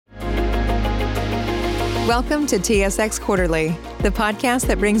Welcome to TSX Quarterly, the podcast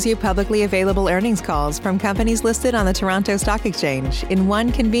that brings you publicly available earnings calls from companies listed on the Toronto Stock Exchange in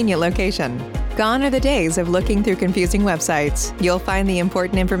one convenient location. Gone are the days of looking through confusing websites. You'll find the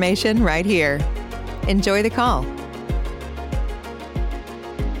important information right here. Enjoy the call.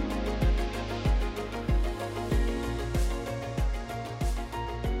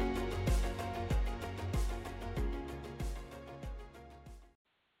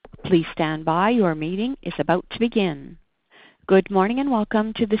 Please stand by. Your meeting is about to begin. Good morning and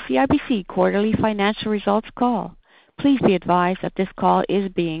welcome to the CIBC Quarterly Financial Results Call. Please be advised that this call is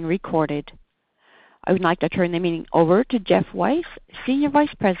being recorded. I would like to turn the meeting over to Jeff Weiss, Senior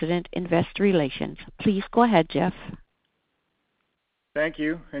Vice President, Investor Relations. Please go ahead, Jeff. Thank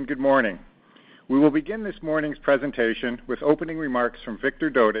you and good morning. We will begin this morning's presentation with opening remarks from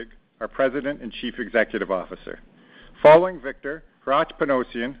Victor Dodig, our President and Chief Executive Officer. Following Victor, Hratch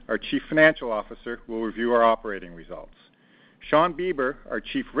Panossian, our Chief Financial Officer, will review our operating results. Shawn Beber, our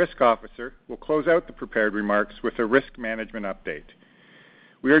Chief Risk Officer, will close out the prepared remarks with a risk management update.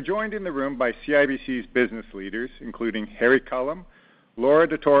 We are joined in the room by CIBC's business leaders, including Harry Cullum, Laura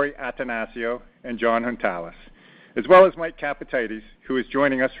Dottori-Attanasio, and Jon Hountalas, as well as Mike Capatides, who is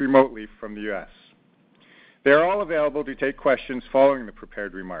joining us remotely from the U.S. They are all available to take questions following the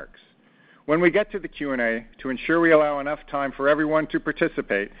prepared remarks. When we get to the Q&A, to ensure we allow enough time for everyone to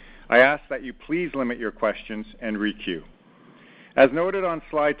participate, I ask that you please limit your questions and re-queue. As noted on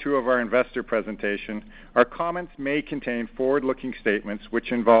slide 2 of our investor presentation, our comments may contain forward-looking statements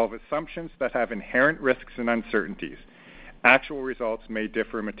which involve assumptions that have inherent risks and uncertainties. Actual results may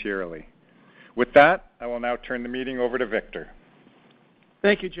differ materially. With that, I will now turn the meeting over to Victor.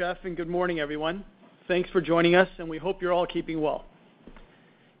 Thank you, Jeff, and good morning, everyone. Thanks for joining us, and we hope you're all keeping well.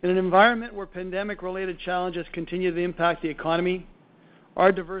 In an environment where pandemic-related challenges continue to impact the economy,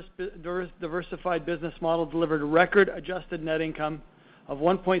 our diversified business model delivered record adjusted net income of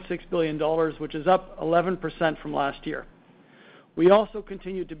 $1.6 billion, which is up 11% from last year. We also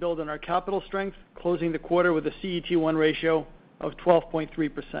continued to build on our capital strength, closing the quarter with a CET1 ratio of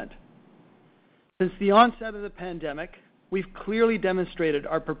 12.3%. Since the onset of the pandemic, we've clearly demonstrated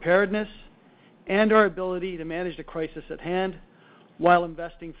our preparedness and our ability to manage the crisis at hand while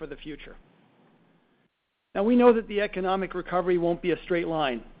investing for the future. Now, we know that the economic recovery won't be a straight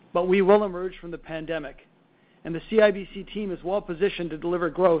line, but we will emerge from the pandemic, and the CIBC team is well positioned to deliver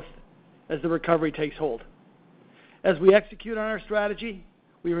growth as the recovery takes hold. As we execute on our strategy,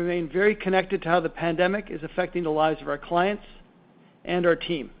 we remain very connected to how the pandemic is affecting the lives of our clients and our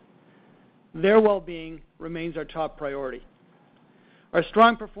team. Their well-being remains our top priority. Our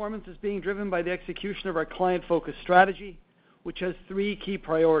strong performance is being driven by the execution of our client-focused strategy, which has 3 key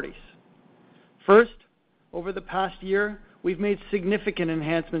priorities. First, over the past year, we've made significant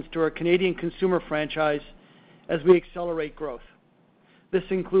enhancements to our Canadian consumer franchise as we accelerate growth. This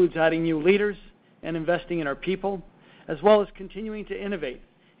includes adding new leaders and investing in our people, as well as continuing to innovate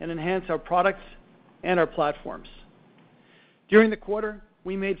and enhance our products and our platforms. During the quarter,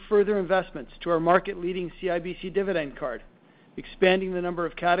 we made further investments to our market-leading CIBC Dividend Card, expanding the number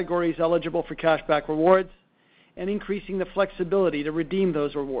of categories eligible for cashback rewards, and increasing the flexibility to redeem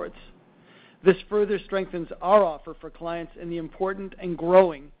those rewards. This further strengthens our offer for clients in the important and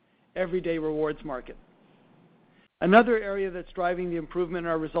growing everyday rewards market. Another area that's driving the improvement in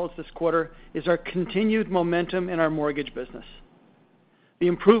our results this quarter is our continued momentum in our mortgage business. The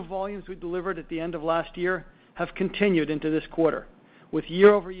improved volumes we delivered at the end of last year have continued into this quarter, with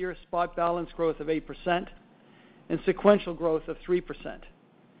year-over-year spot balance growth of 8% and sequential growth of 3%.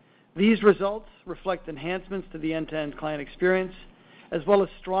 These results reflect enhancements to the end-to-end client experience, as well as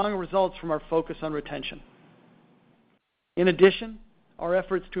strong results from our focus on retention. In addition, our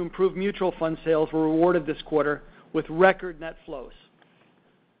efforts to improve mutual fund sales were rewarded this quarter with record net flows.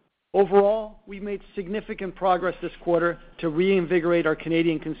 Overall, we've made significant progress this quarter to reinvigorate our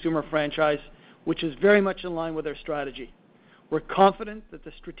Canadian consumer franchise, which is very much in line with our strategy. We're confident that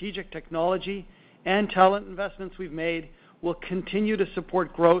the strategic technology and talent investments we've made will continue to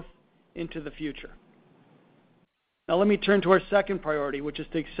support growth into the future. Now let me turn to our second priority, which is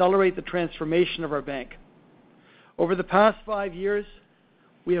to accelerate the transformation of our bank. Over the past 5 years,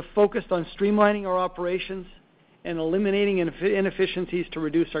 we have focused on streamlining our operations and eliminating inefficiencies to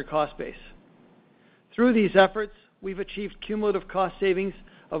reduce our cost base. Through these efforts, we've achieved cumulative cost savings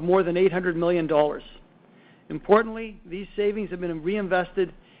of more than $800 million. Importantly, these savings have been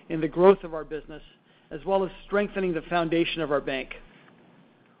reinvested in the growth of our business, as well as strengthening the foundation of our bank.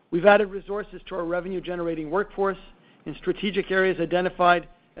 We've added resources to our revenue-generating workforce in strategic areas identified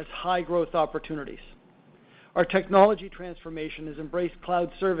as high-growth opportunities. Our technology transformation has embraced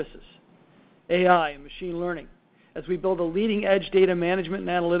cloud services, AI, and machine learning as we build a leading-edge data management and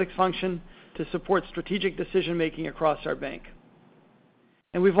analytics function to support strategic decision-making across our bank.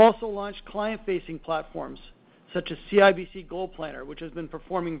 And we've also launched client-facing platforms such as CIBC Goal Planner, which has been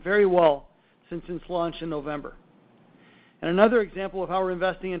performing very well since its launch in November. And another example of how we're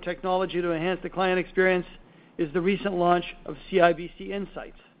investing in technology to enhance the client experience is the recent launch of CIBC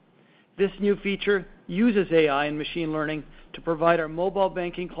Insights. This new feature uses AI and machine learning to provide our mobile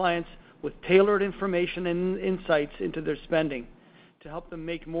banking clients with tailored information and insights into their spending to help them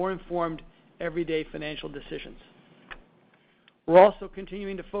make more informed, everyday financial decisions. We're also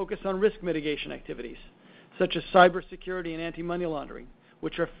continuing to focus on risk mitigation activities, such as cybersecurity and anti-money laundering,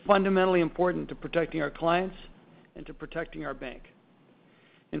 which are fundamentally important to protecting our clients and to protecting our bank.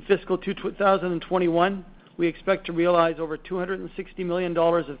 In fiscal 2021, we expect to realize over $260 million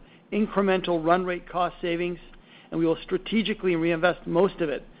of incremental run rate cost savings, and we will strategically reinvest most of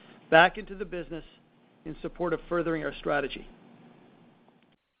it back into the business in support of furthering our strategy.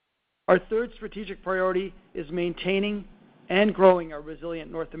 Our third strategic priority is maintaining and growing our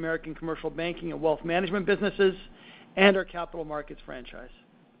resilient North American commercial banking and wealth management businesses and our capital markets franchise.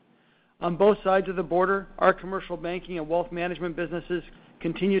 On both sides of the border, our commercial banking and wealth management businesses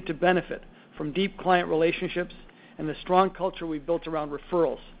continue to benefit from deep client relationships and the strong culture we've built around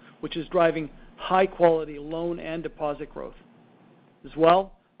referrals, which is driving high-quality loan and deposit growth. As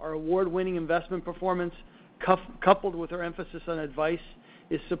well, our award-winning investment performance, coupled with our emphasis on advice,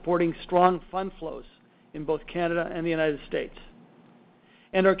 is supporting strong fund flows in both Canada and the United States.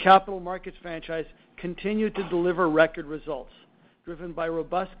 And our capital markets franchise continued to deliver record results, driven by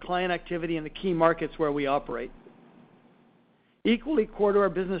robust client activity in the key markets where we operate. Equally core to our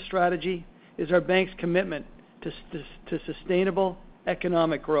business strategy is our bank's commitment to sustainable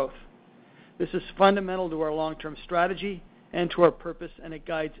economic growth. This is fundamental to our long-term strategy and to our purpose, and it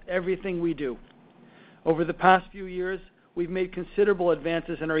guides everything we do. Over the past few years, we've made considerable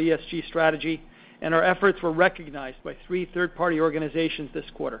advances in our ESG strategy, and our efforts were recognized by 3 third-party organizations this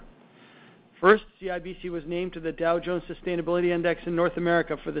quarter. First, CIBC was named to the Dow Jones Sustainability Index in North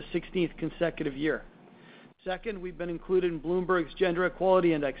America for the 16th consecutive year. Second, we've been included in Bloomberg's Gender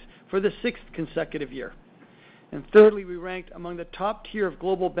Equality Index for the 6th consecutive year. And thirdly, we ranked among the top tier of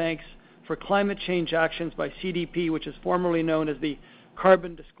global banks for climate change actions by CDP, which is formerly known as the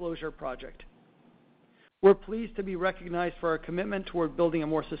Carbon Disclosure Project. We're pleased to be recognized for our commitment toward building a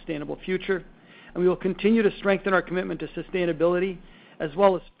more sustainable future, and we will continue to strengthen our commitment to sustainability, as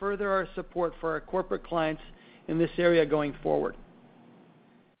well as further our support for our corporate clients in this area going forward.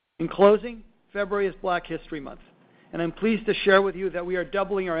 In closing, February is Black History Month, and I'm pleased to share with you that we are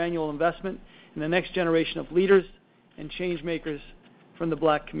doubling our annual investment in the next generation of leaders and change makers from the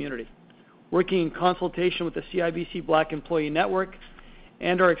Black community. Working in consultation with the CIBC Black Employee Network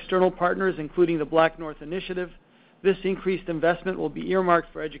and our external partners, including the Black North Initiative, this increased investment will be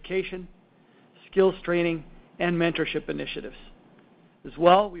earmarked for education, skills training, and mentorship initiatives. As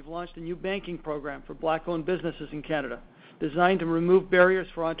well, we've launched a new banking program for Black-owned businesses in Canada, designed to remove barriers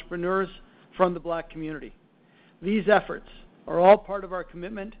for entrepreneurs from the Black community. These efforts are all part of our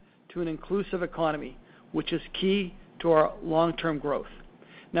commitment to an inclusive economy, which is key to our long-term growth.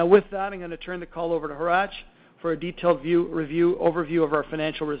 Now, with that, I'm going to turn the call over to Hratch for a detailed overview of our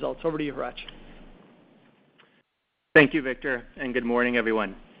financial results. Over to you, Hratch. Thank you, Victor, and good morning,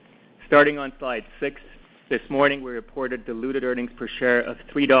 everyone. Starting on slide 6, this morning we reported diluted earnings per share of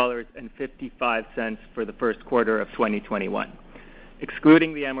 $3.55 for the first quarter of 2021.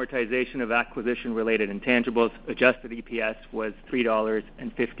 Excluding the amortization of acquisition-related intangibles, adjusted EPS was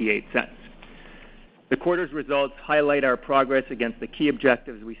 $3.58. The quarter's results highlight our progress against the key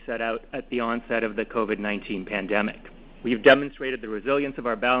objectives we set out at the onset of the COVID-19 pandemic. We've demonstrated the resilience of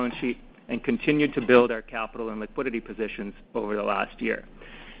our balance sheet and continued to build our capital and liquidity positions over the last year.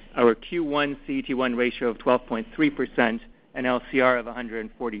 Our Q1 CET1 ratio of 12.3% and LCR of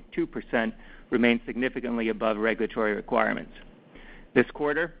 142% remain significantly above regulatory requirements. This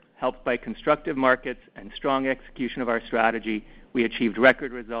quarter, helped by constructive markets and strong execution of our strategy, we achieved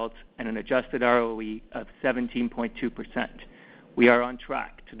record results and an adjusted ROE of 17.2%. We are on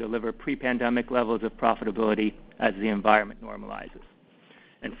track to deliver pre-pandemic levels of profitability as the environment normalizes.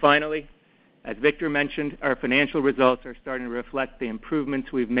 And finally, as Victor mentioned, our financial results are starting to reflect the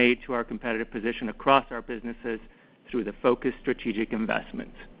improvements we've made to our competitive position across our businesses through the focused strategic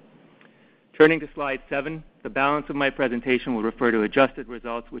investments. Turning to slide 7, the balance of my presentation will refer to adjusted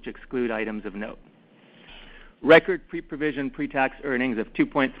results which exclude items of note. Record pre-provision pre-tax earnings of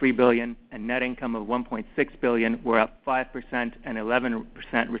 $2.3 billion and net income of $1.6 billion were up 5% and 11%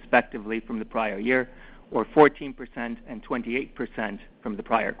 respectively from the prior year, or 14% and 28% from the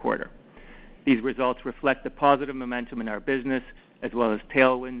prior quarter. These results reflect the positive momentum in our business, as well as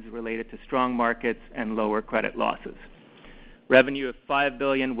tailwinds related to strong markets and lower credit losses. Revenue of $5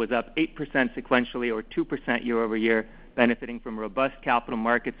 billion was up 8% sequentially or 2% year-over-year, benefiting from robust capital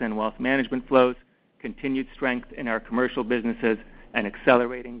markets and wealth management flows, continued strength in our commercial businesses, and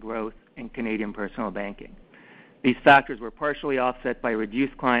accelerating growth in Canadian personal banking. These factors were partially offset by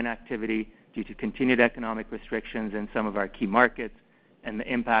reduced client activity due to continued economic restrictions in some of our key markets and the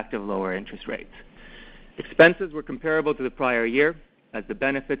impact of lower interest rates. Expenses were comparable to the prior year, as the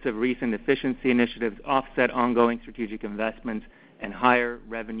benefits of recent efficiency initiatives offset ongoing strategic investments and higher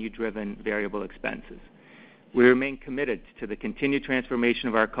revenue-driven variable expenses. We remain committed to the continued transformation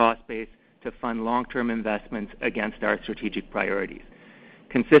of our cost base to fund long-term investments against our strategic priorities.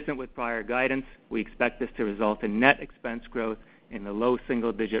 Consistent with prior guidance, we expect this to result in net expense growth in the low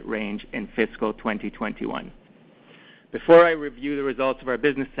single-digit range in fiscal 2021. Before I review the results of our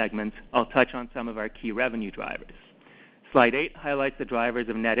business segments, I'll touch on some of our key revenue drivers. Slide 8 highlights the drivers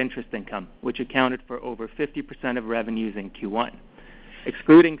of net interest income, which accounted for over 50% of revenues in Q1.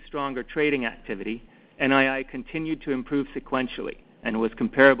 Excluding stronger trading activity, NII continued to improve sequentially and was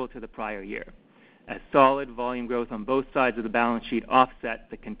comparable to the prior year, as solid volume growth on both sides of the balance sheet offset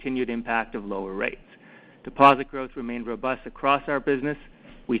the continued impact of lower rates. Deposit growth remained robust across our business.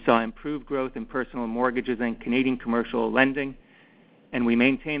 We saw improved growth in personal mortgages and Canadian commercial lending, and we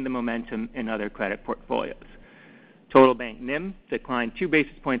maintained the momentum in other credit portfolios. Total bank NIM declined 2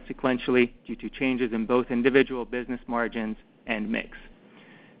 basis points sequentially due to changes in both individual business margins and mix.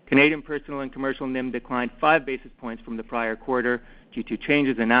 Canadian personal and commercial NIM declined 5 basis points from the prior quarter due to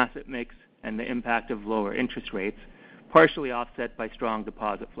changes in asset mix and the impact of lower interest rates, partially offset by strong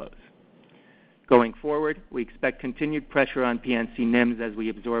deposit flows. Going forward, we expect continued pressure on PNC NIMs as we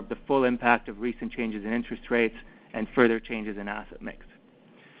absorb the full impact of recent changes in interest rates and further changes in asset mix.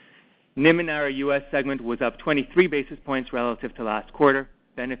 NIM in our U.S. segment was up 23 basis points relative to last quarter,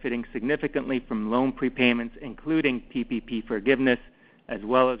 benefiting significantly from loan prepayments, including PPP forgiveness, as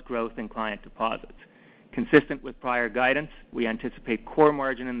well as growth in client deposits. Consistent with prior guidance, we anticipate core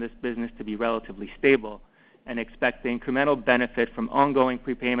margin in this business to be relatively stable and expect the incremental benefit from ongoing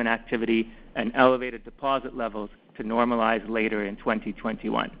prepayment activity and elevated deposit levels to normalize later in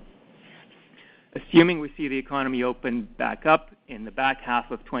 2021. Assuming we see the economy open back up in the back half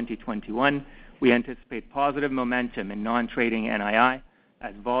of 2021, we anticipate positive momentum in non-trading NII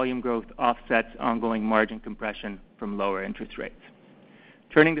as volume growth offsets ongoing margin compression from lower interest rates.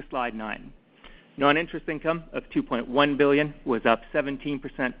 Turning to slide 9. Non-interest income of $2.1 billion was up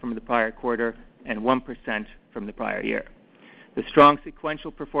 17% from the prior quarter and 1% from the prior year. The strong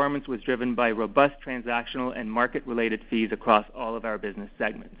sequential performance was driven by robust transactional and market-related fees across all of our business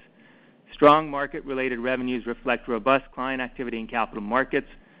segments. Strong market-related revenues reflect robust client activity in capital markets,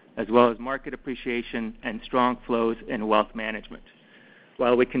 as well as market appreciation and strong flows in wealth management.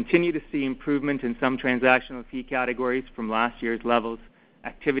 While we continue to see improvement in some transactional fee categories from last year's levels,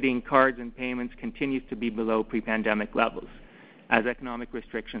 activity in cards and payments continues to be below pre-pandemic levels. As economic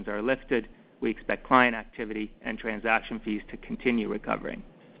restrictions are lifted, we expect client activity and transaction fees to continue recovering.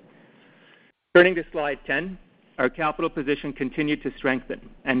 Turning to slide 10, our capital position continued to strengthen,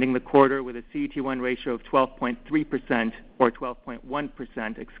 ending the quarter with a CET1 ratio of 12.3% or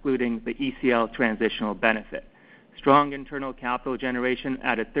 12.1% excluding the ECL transitional benefit. Strong internal capital generation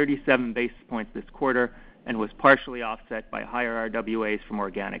added 37 basis points this quarter and was partially offset by higher RWAs from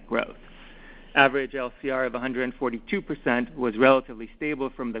organic growth. Average LCR of 142% was relatively stable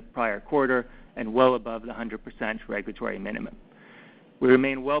from the prior quarter and well above the 100% regulatory minimum. We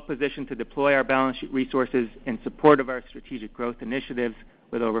remain well positioned to deploy our balance sheet resources in support of our strategic growth initiatives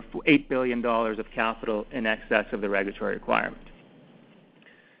with over $8 billion of capital in excess of the regulatory requirement.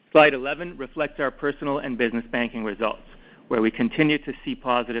 Slide 11 reflects our personal and business banking results, where we continue to see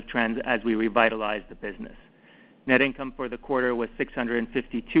positive trends as we revitalize the business. Net income for the quarter was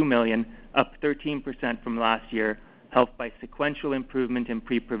 $652 million, up 13% from last year, helped by sequential improvement in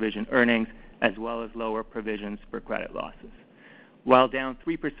pre-provision earnings as well as lower provisions for credit losses. While down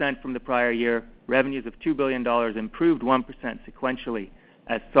 3% from the prior year, revenues of $2 billion improved 1% sequentially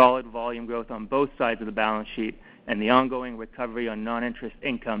as solid volume growth on both sides of the balance sheet and the ongoing recovery on non-interest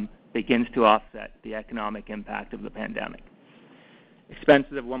income begins to offset the economic impact of the pandemic.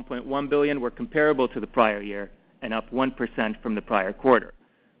 Expenses of $1.1 billion were comparable to the prior year and up 1% from the prior quarter.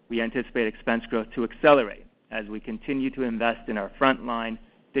 We anticipate expense growth to accelerate as we continue to invest in our frontline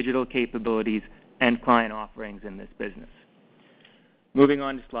digital capabilities and client offerings in this business. Moving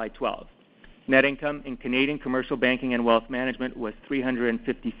on to slide 12. Net income in Canadian commercial banking and wealth management was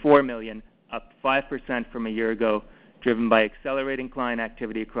 $354 million, up 5% from a year ago, driven by accelerating client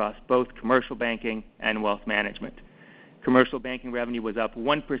activity across both commercial banking and wealth management. Commercial banking revenue was up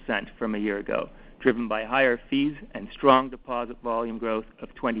 1% from a year ago, driven by higher fees and strong deposit volume growth of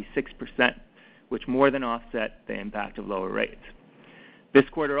 26%, which more than offset the impact of lower rates. This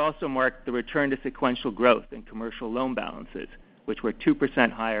quarter also marked the return to sequential growth in commercial loan balances, which were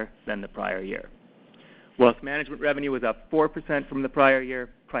 2% higher than the prior year. Wealth management revenue was up 4% from the prior year,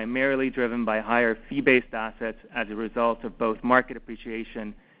 primarily driven by higher fee-based assets as a result of both market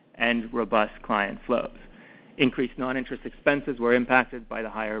appreciation and robust client flows. Increased non-interest expenses were impacted by the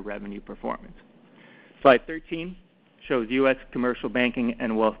higher revenue performance. Slide 13 shows U.S. commercial banking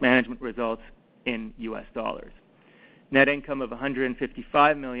and wealth management results in U.S. dollars. Net income of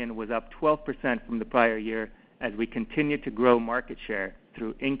 $155 million was up 12% from the prior year as we continued to grow market share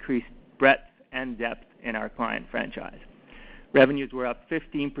through increased breadth and depth in our client franchise. Revenues were up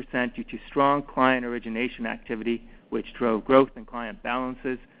 15% due to strong client origination activity, which drove growth in client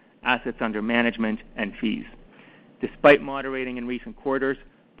balances, assets under management, and fees. Despite moderating in recent quarters,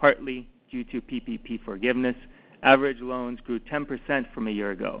 partly due to PPP forgiveness, average loans grew 10% from a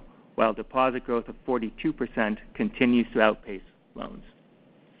year ago, while deposit growth of 42% continues to outpace loans.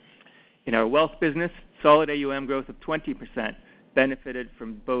 In our wealth business, solid AUM growth of 20% benefited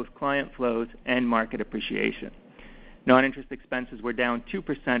from both client flows and market appreciation. Non-interest expenses were down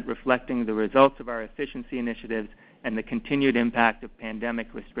 2%, reflecting the results of our efficiency initiatives and the continued impact of pandemic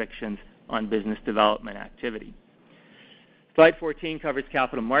restrictions on business development activity. Slide 14 covers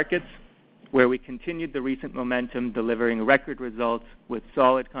capital markets, where we continued the recent momentum, delivering record results with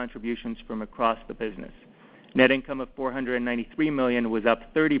solid contributions from across the business. Net income of $493 million was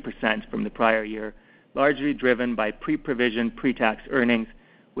up 30% from the prior year, largely driven by pre-provision, pre-tax earnings,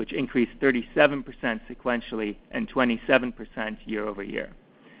 which increased 37% sequentially and 27% year over year.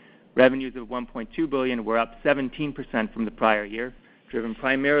 Revenues of $1.2 billion were up 17% from the prior year, driven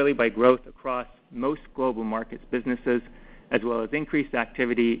primarily by growth across most global markets businesses, as well as increased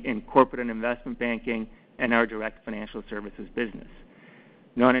activity in corporate and investment banking and our direct financial services business.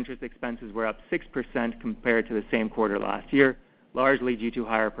 Non-interest expenses were up 6% compared to the same quarter last year, largely due to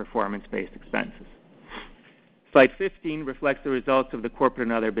higher performance-based expenses. Slide 15 reflects the results of the corporate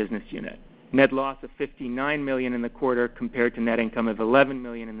and other business unit. Net loss of $59 million in the quarter compared to net income of $11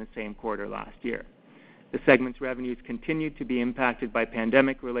 million in the same quarter last year. The segment's revenues continued to be impacted by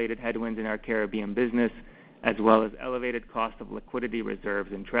pandemic-related headwinds in our Caribbean business, as well as elevated cost of liquidity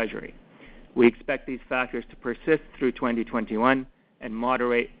reserves in Treasury. We expect these factors to persist through 2021 and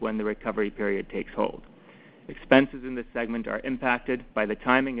moderate when the recovery period takes hold. Expenses in this segment are impacted by the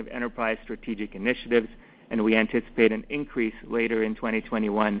timing of enterprise strategic initiatives, and we anticipate an increase later in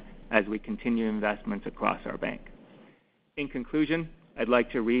 2021 as we continue investments across our bank. In conclusion, I'd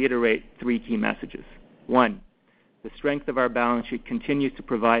like to reiterate three key messages. One, the strength of our balance sheet continues to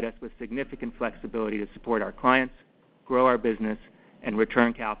provide us with significant flexibility to support our clients, grow our business, and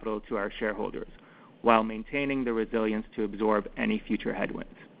return capital to our shareholders, while maintaining the resilience to absorb any future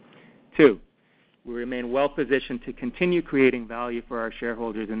headwinds. Two, we remain well positioned to continue creating value for our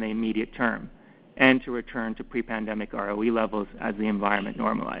shareholders in the immediate term and to return to pre-pandemic ROE levels as the environment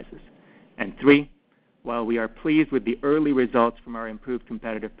normalizes. And three, while we are pleased with the early results from our improved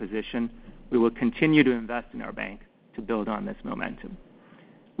competitive position, we will continue to invest in our bank to build on this momentum.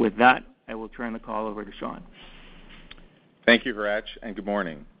 With that, I will turn the call over to Shawn. Thank you, Hratch, and good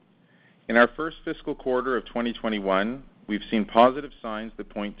morning. In our first fiscal quarter of 2021, we've seen positive signs that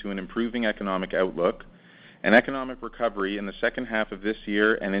point to an improving economic outlook and economic recovery in the second half of this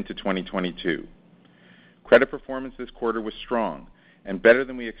year and into 2022. Credit performance this quarter was strong and better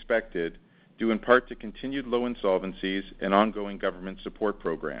than we expected, due in part to continued low insolvencies and ongoing government support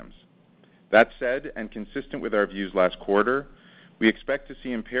programs. That said, and consistent with our views last quarter, we expect to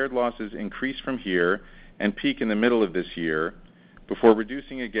see impaired losses increase from here and peak in the middle of this year before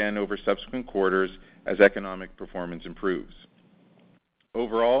reducing again over subsequent quarters as economic performance improves.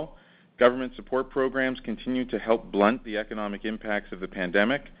 Overall, government support programs continue to help blunt the economic impacts of the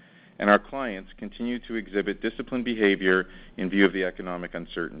pandemic, and our clients continue to exhibit disciplined behavior in view of the economic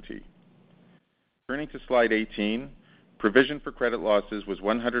uncertainty. Turning to slide 18, provision for credit losses was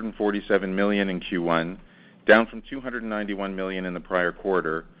 $147 million in Q1, down from $291 million in the prior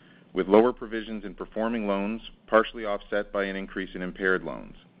quarter, with lower provisions in performing loans partially offset by an increase in impaired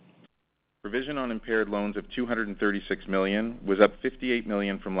loans. Provision on impaired loans of $236 million was up $58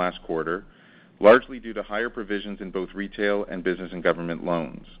 million from last quarter, largely due to higher provisions in both retail and business and government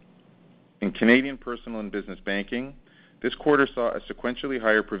loans. In Canadian personal and business banking, this quarter saw a sequentially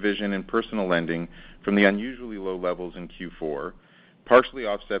higher provision in personal lending from the unusually low levels in Q4, partially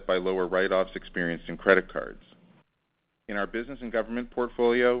offset by lower write-offs experienced in credit cards. In our business and government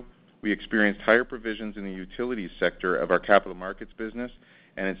portfolio, we experienced higher provisions in the utilities sector of our capital markets business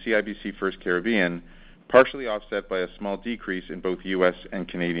and in CIBC First Caribbean, partially offset by a small decrease in both U.S. and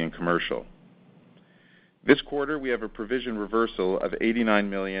Canadian commercial. This quarter, we have a provision reversal of $89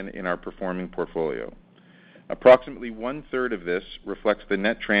 million in our performing portfolio. Approximately one-third of this reflects the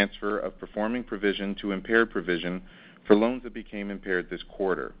net transfer of performing provision to impaired provision for loans that became impaired this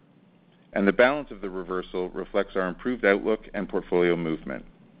quarter, and the balance of the reversal reflects our improved outlook and portfolio movement.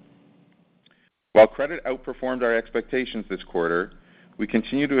 While credit outperformed our expectations this quarter, we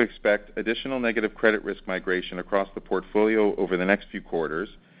continue to expect additional negative credit risk migration across the portfolio over the next few quarters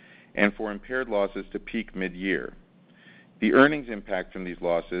and for impaired losses to peak mid-year. The earnings impact from these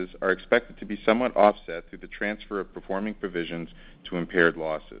losses are expected to be somewhat offset through the transfer of performing provisions to impaired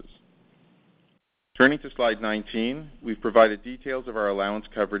losses. Turning to slide 19, we've provided details of our allowance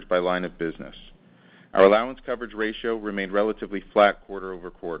coverage by line of business. Our allowance coverage ratio remained relatively flat quarter over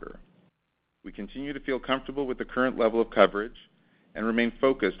quarter. We continue to feel comfortable with the current level of coverage and remain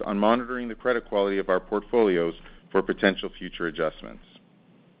focused on monitoring the credit quality of our portfolios for potential future adjustments.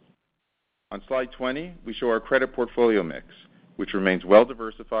 On slide 20, we show our credit portfolio mix, which remains well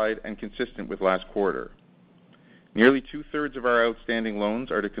diversified and consistent with last quarter. Nearly two-thirds of our outstanding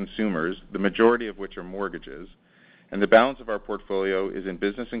loans are to consumers, the majority of which are mortgages, and the balance of our portfolio is in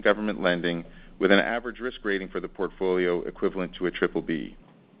business and government lending with an average risk rating for the portfolio equivalent to a BBB.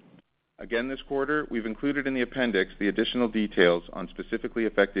 Again this quarter, we've included in the appendix the additional details on specifically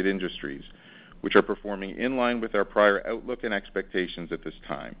affected industries, which are performing in line with our prior outlook and expectations at this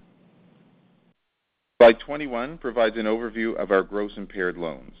time. Slide 21 provides an overview of our gross impaired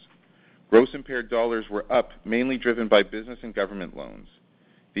loans. Gross impaired dollars were up, mainly driven by business and government loans.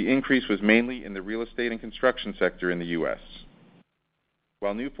 The increase was mainly in the real estate and construction sector in the U.S.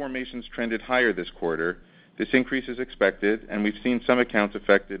 While new formations trended higher this quarter, this increase is expected, and we've seen some accounts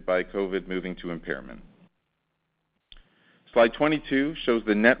affected by COVID moving to impairment. Slide 22 shows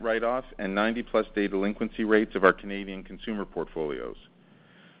the net write-off and 90-plus day delinquency rates of our Canadian consumer portfolios.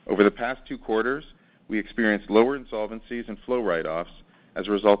 Over the past 2 quarters, we experienced lower insolvencies and flow write-offs as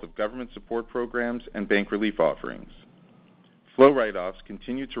a result of government support programs and bank relief offerings. Flow write-offs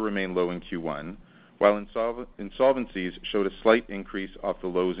continue to remain low in Q1, while insolvencies showed a slight increase off the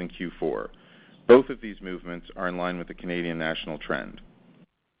lows in Q4. Both of these movements are in line with the Canadian national trend.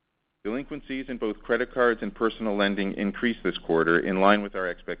 Delinquencies in both credit cards and personal lending increased this quarter in line with our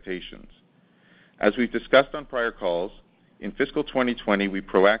expectations. As we've discussed on prior calls, in fiscal 2020 we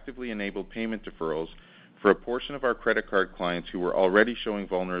proactively enabled payment deferrals for a portion of our credit card clients who were already showing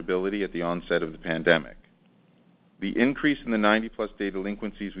vulnerability at the onset of the pandemic. The increase in the 90-plus day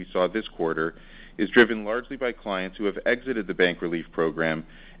delinquencies we saw this quarter is driven largely by clients who have exited the bank relief program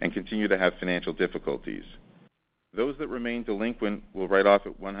and continue to have financial difficulties. Those that remain delinquent will write off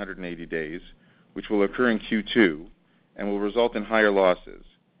at 180 days, which will occur in Q2 and will result in higher losses.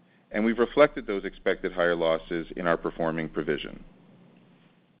 And we've reflected those expected higher losses in our performing provision.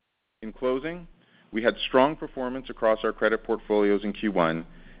 In closing, we had strong performance across our credit portfolios in Q1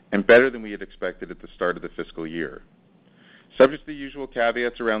 and better than we had expected at the start of the fiscal year. Subject to the usual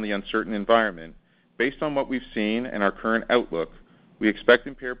caveats around the uncertain environment, based on what we've seen and our current outlook, we expect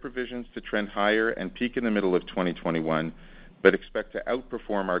impaired provisions to trend higher and peak in the middle of 2021, but expect to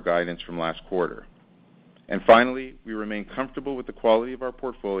outperform our guidance from last quarter. And finally, we remain comfortable with the quality of our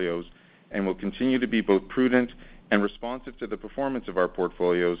portfolios and will continue to be both prudent and responsive to the performance of our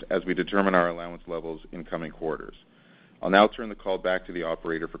portfolios as we determine our allowance levels in coming quarters. I'll now turn the call back to the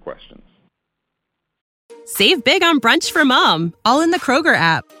operator for questions. Save big on brunch for mom, all in the Kroger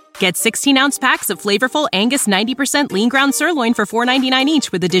app. Get 16-ounce packs of flavorful Angus 90% lean ground sirloin for $4.99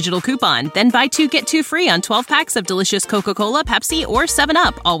 each with a digital coupon. Then buy 2, get 2 free on 12 packs of delicious Coca-Cola, Pepsi, or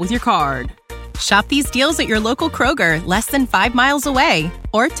 7-Up, all with your card. Shop these deals at your local Kroger, less than 5 miles away.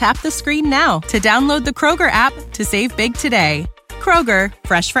 Or tap the screen now to download the Kroger app to save big today. Kroger,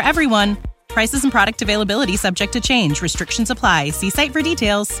 fresh for everyone. Prices and product availability subject to change. Restrictions apply. See site for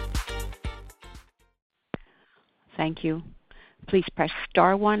details. Thank you. Please press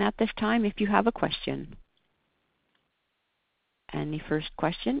star 1 at this time if you have a question. And the first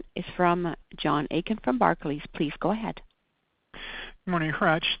question is from John Aiken from Barclays. Please go ahead. Good morning,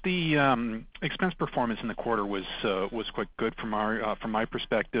 Hratch. The expense performance in the quarter was quite good from my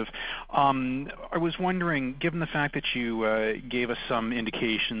perspective. I was wondering, given the fact that you gave us some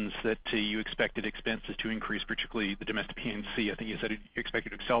indications that you expected expenses to increase, particularly the domestic P&C, I think you said you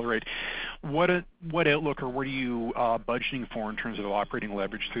expected to accelerate. What outlook or what are you budgeting for in terms of operating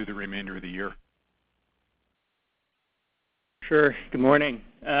leverage through the remainder of the year? Sure. Good morning.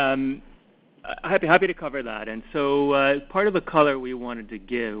 Happy to cover that. And so part of the color we wanted to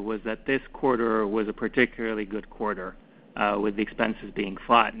give was that this quarter was a particularly good quarter with the expenses being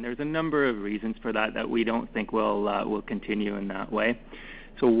flat. And there's a number of reasons for that we don't think will continue in that way.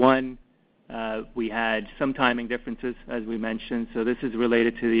 So one, we had some timing differences, as we mentioned. So this is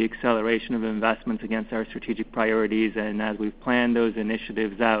related to the acceleration of investments against our strategic priorities. And as we've planned those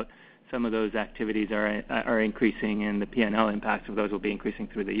initiatives out, some of those activities are increasing, and the P&L impacts of those will be increasing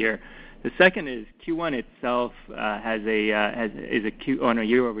through the year. The second is Q1 itself on a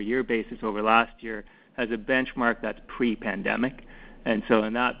year-over-year basis over last year has a benchmark that's pre-pandemic, and so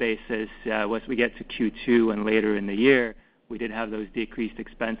on that basis, once we get to Q2 and later in the year, we did have those decreased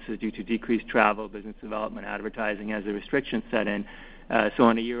expenses due to decreased travel, business development, advertising as the restrictions set in. So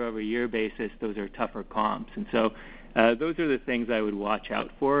on a year-over-year basis, those are tougher comps, and so those are the things I would watch out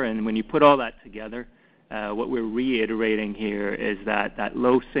for. And when you put all that together, what we're reiterating here is that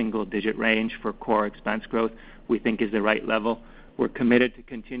low single-digit range for core expense growth we think is the right level. We're committed to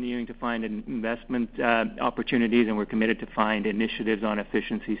continuing to find investment opportunities, and we're committed to find initiatives on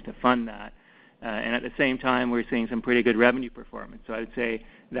efficiencies to fund that. And at the same time, we're seeing some pretty good revenue performance. So I would say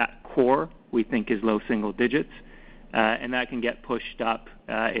that core we think is low single digits, and that can get pushed up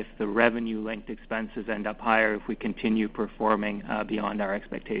if the revenue-linked expenses end up higher if we continue performing beyond our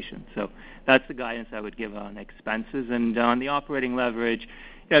expectations. So that's the guidance I would give on expenses. And on the operating leverage,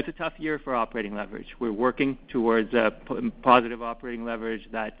 it's a tough year for operating leverage. We're working towards positive operating leverage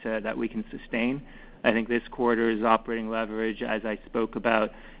that we can sustain. I think this quarter's operating leverage, as I spoke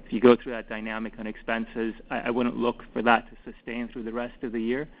about, if you go through that dynamic on expenses, I wouldn't look for that to sustain through the rest of the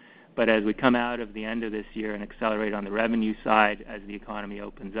year. But as we come out of the end of this year and accelerate on the revenue side as the economy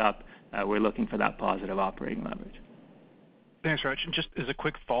opens up, we're looking for that positive operating leverage. Thanks, Raj. And just as a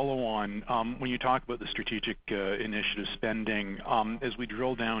quick follow-on, when you talk about the strategic initiative spending, as we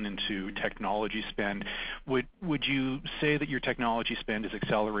drill down into technology spend, would you say that your technology spend is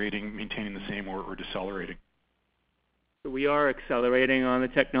accelerating, maintaining the same, or decelerating? We are accelerating on the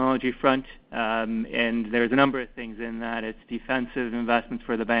technology front, and there's a number of things in that. It's defensive investments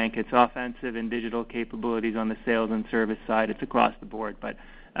for the bank. It's offensive and digital capabilities on the sales and service side. It's across the board. But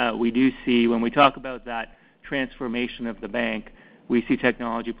we do see, when we talk about that transformation of the bank, we see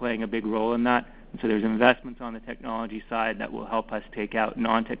technology playing a big role in that. And so there's investments on the technology side that will help us take out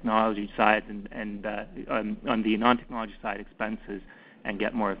non-technology sides and on the non-technology side expenses and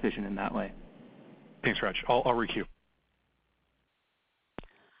get more efficient in that way. Thanks, Raj. I'll requeue.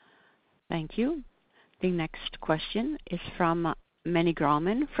 Thank you. The next question is from Meny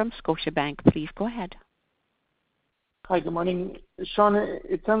Grauman from Scotiabank. Please go ahead. Hi, good morning. Shawn,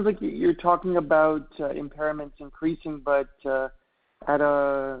 it sounds like you're talking about impairments increasing, but at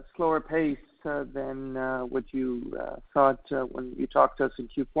a slower pace than what you thought when you talked to us in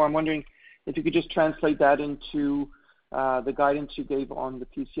Q4. I'm wondering if you could just translate that into the guidance you gave on the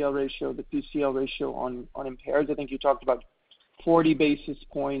PCL ratio, on impairs. I think you talked about 40 basis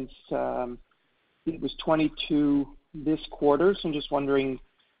points. It was 22 this quarter, so I'm just wondering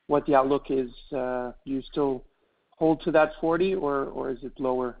what the outlook is. Do you still hold to that 40, or is it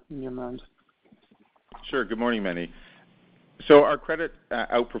lower in your mind? Sure. Good morning, Meny. So our credit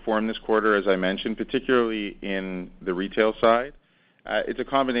outperformed this quarter, as I mentioned, particularly in the retail side. It's a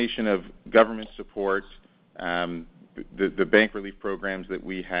combination of government support, the bank relief programs that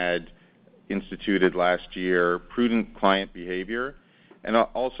we had instituted last year, prudent client behavior, and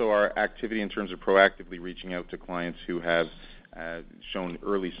also our activity in terms of proactively reaching out to clients who have shown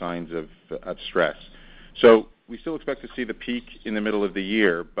early signs of stress. So we still expect to see the peak in the middle of the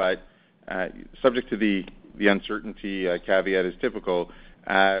year, but subject to the uncertainty caveat is typical,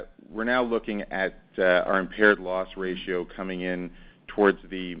 we're now looking at our impaired loss ratio coming in towards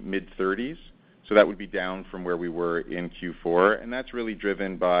the mid-30s. So that would be down from where we were in Q4, and that's really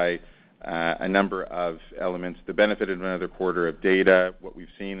driven by a number of elements, the benefit of another quarter of data, what we've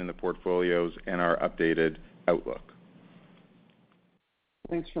seen in the portfolios, and our updated outlook.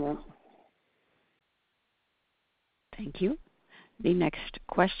 Thanks for that. Thank you. The next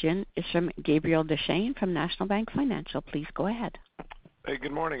question is from Gabriel Dechaine from National Bank Financial. Please go ahead. Hey,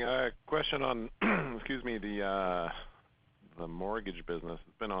 good morning. Question on, the mortgage business.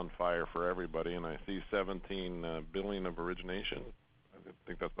 It's been on fire for everybody, and I see $17 billion of origination. I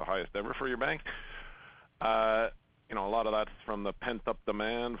think that's the highest ever for your bank. A lot of that's from the pent-up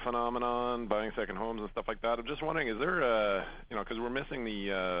demand phenomenon, buying second homes and stuff like that. I'm just wondering, is there because we're missing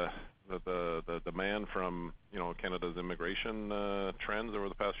the demand from Canada's immigration trends over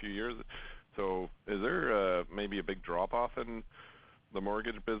the past few years. So is there maybe a big drop-off in the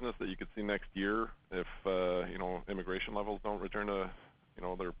mortgage business that you could see next year if immigration levels don't return to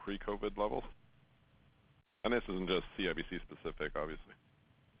their pre-COVID levels? And this isn't just CIBC specific, obviously.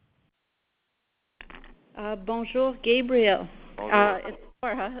 Bonjour, Gabriel. Bonjour. It's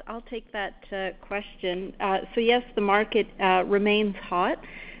Laura. I'll take that question. So yes, the market remains hot.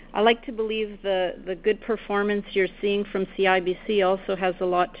 I like to believe the good performance you're seeing from CIBC also has a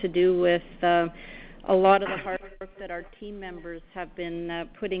lot to do with a lot of the hard work that our team members have been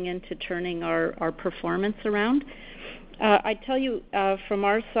putting into turning our performance around. I tell you, from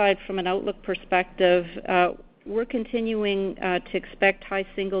our side, from an outlook perspective, we're continuing to expect high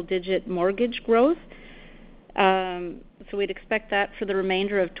single-digit mortgage growth. So we'd expect that for the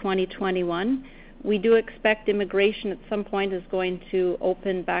remainder of 2021. We do expect immigration at some point is going to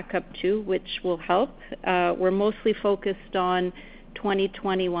open back up too, which will help. We're mostly focused on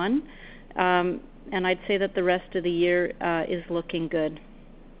 2021. And I'd say that the rest of the year is looking good.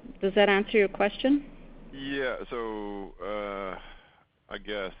 Does that answer your question? Yeah, so I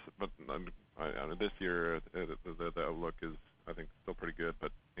guess, but this year the outlook is, I think, still pretty good.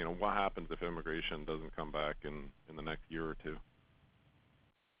 But what happens if immigration doesn't come back in the next year or two?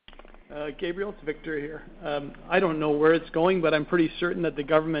 Gabriel, it's Victor here. I don't know where it's going, but I'm pretty certain that the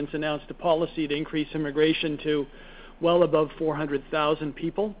government's announced a policy to increase immigration to well above 400,000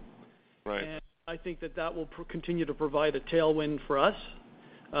 people. Right. And I think that will continue to provide a tailwind for us.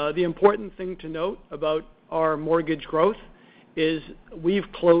 The important thing to note about our mortgage growth is we've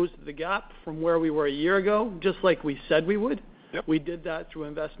closed the gap from where we were a year ago, just like we said we would. Yep. We did that through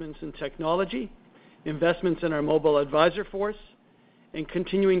investments in technology, investments in our mobile advisor force, and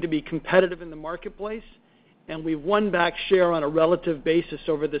continuing to be competitive in the marketplace. And we've won back share on a relative basis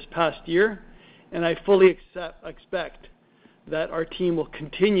over this past year. And I fully expect that our team will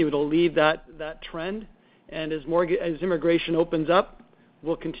continue to lead that trend. And as immigration opens up,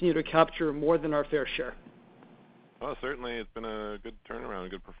 we'll continue to capture more than our fair share. Well, certainly it's been a good turnaround, a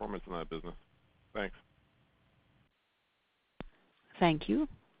good performance in that business. Thanks. Thank you.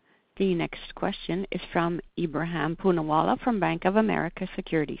 The next question is from Ebrahim Poonawala from Bank of America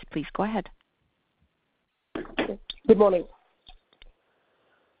Securities. Please go ahead. Good morning.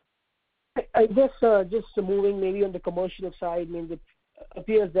 I guess just moving maybe on the commercial side, it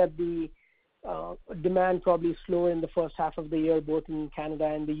appears that the demand probably slow in the first half of the year, both in Canada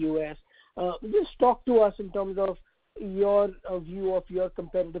and the U.S. Just talk to us in terms of your view of your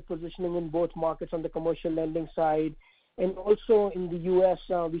competitive positioning in both markets on the commercial lending side. And also in the U.S.,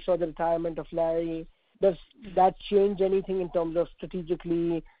 we saw the retirement of Larry. Does that change anything in terms of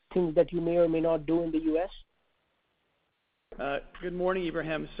strategically things that you may or may not do in the U.S.? Good morning,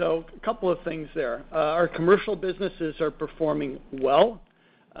 Ibrahim. So a couple of things there. Our commercial businesses are performing well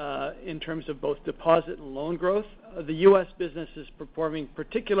in terms of both deposit and loan growth. The U.S. business is performing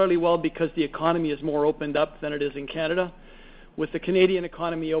particularly well because the economy is more opened up than it is in Canada. With the Canadian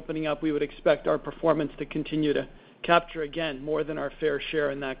economy opening up, we would expect our performance to continue to capture, again, more than our fair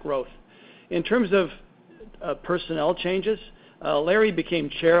share in that growth. In terms of personnel changes, Larry became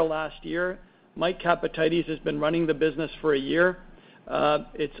chair last year. Mike Capatides has been running the business for a year.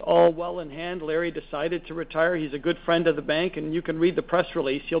 It's all well in hand. Larry decided to retire. He's a good friend of the bank, and you can read the press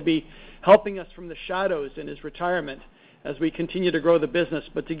release. He'll be helping us from the shadows in his retirement as we continue to grow the business.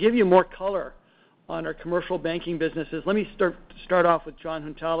 But to give you more color on our commercial banking businesses, let me start off with John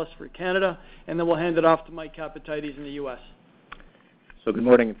Huntalas for Canada, and then we'll hand it off to Mike Capatides in the U.S. So good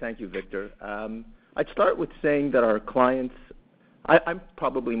morning, and thank you, Victor. I'd start with saying that our clients, I'm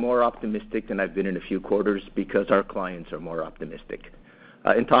probably more optimistic than I've been in a few quarters because our clients are more optimistic.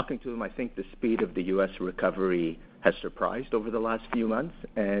 In talking to them, I think the speed of the U.S. recovery has surprised over the last few months,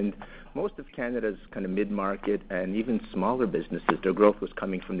 and most of Canada's kind of mid-market and even smaller businesses, their growth was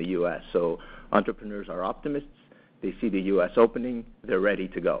coming from the U.S. So entrepreneurs are optimists. They see the U.S. opening. They're ready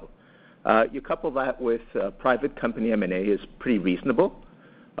to go. You couple that with private company M&A is pretty reasonable.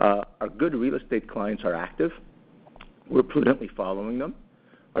 Our good real estate clients are active. We're prudently following them.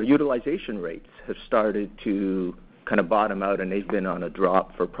 Our utilization rates have started to kind of bottom out, and they've been on a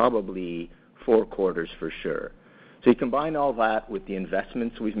drop for probably 4 quarters for sure. So you combine all that with the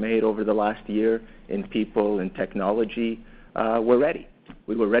investments we've made over the last year in people and technology, we're ready.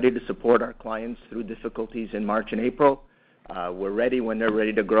 We were ready to support our clients through difficulties in March and April. We're ready when they're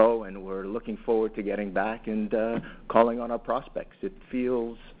ready to grow, and we're looking forward to getting back and calling on our prospects. It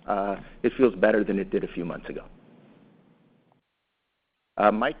feels better than it did a few months ago.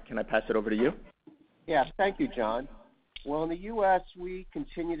 Mike, can I pass it over to you? Yeah, thank you, John. Well, in the U.S., we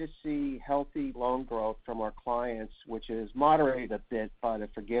continue to see healthy loan growth from our clients, which is moderated a bit by the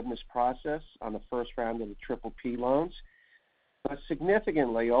forgiveness process on the first round of the PPP loans. But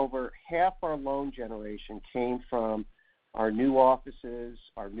significantly, over half our loan generation came from our new offices,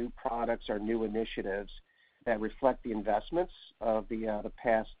 our new products, our new initiatives that reflect the investments of the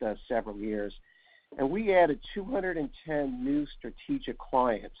past several years. And we added 210 new strategic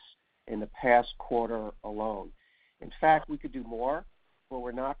clients in the past quarter alone. In fact, we could do more, but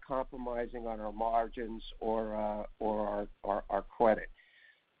we're not compromising on our margins or our credit.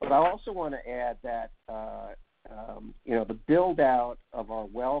 But I also want to add that the build-out of our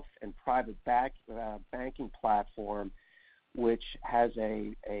wealth and private banking platform, which has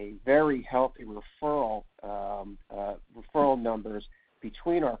a very healthy referral numbers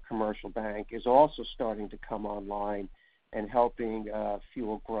between our commercial bank, is also starting to come online and helping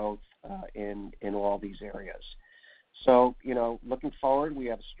fuel growth in all these areas. So, looking forward, we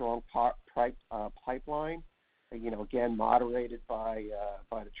have a strong pipeline, again, moderated by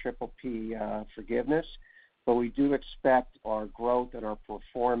the PPP forgiveness, but we do expect our growth and our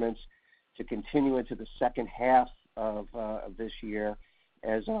performance to continue into the second half of this year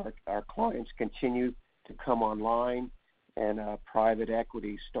as our clients continue to come online and private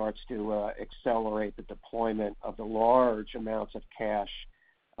equity starts to accelerate the deployment of the large amounts of cash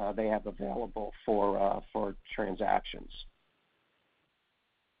they have available for transactions.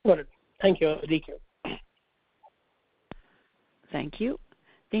 Got it. Thank you, Enrique. Thank you.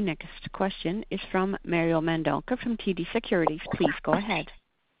 The next question is from Mario Mendonca from TD Securities. Please go ahead.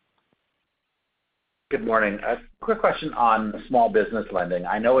 Good morning. A quick question on small business lending.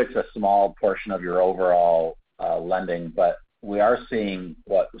 I know it's a small portion of your overall lending, but we are seeing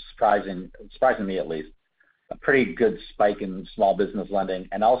what was surprising me at least, a pretty good spike in small business lending,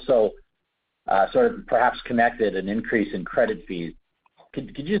 and also sort of perhaps connected an increase in credit fees.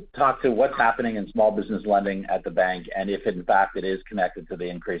 Could you talk to what's happening in small business lending at the bank, and if in fact it is connected to the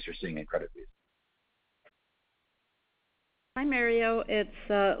increase you're seeing in credit fees? Hi, Mario.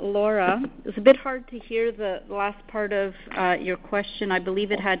 It's Laura. It's a bit hard to hear the last part of your question. I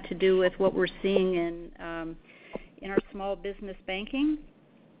believe it had to do with what we're seeing in our small business banking.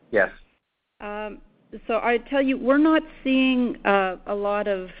 Yes. So I tell you, we're not seeing a lot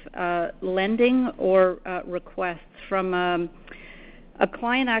of lending or requests from a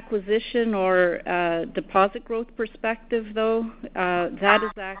client acquisition or deposit growth perspective, though. That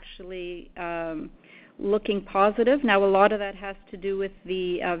is actually looking positive. Now, a lot of that has to do with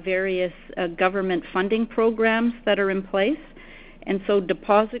the various government funding programs that are in place. And so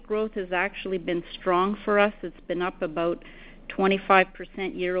deposit growth has actually been strong for us. It's been up about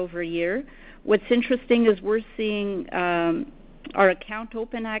 25% year over year. What's interesting is we're seeing our account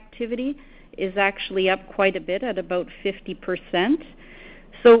open activity is actually up quite a bit at about 50%.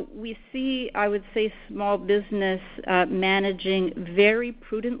 So we see, I would say, small business managing very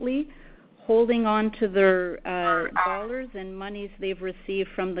prudently, holding on to their dollars and monies they've received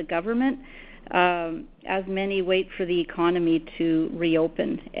from the government as many wait for the economy to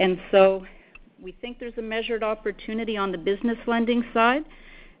reopen. And so we think there's a measured opportunity on the business lending side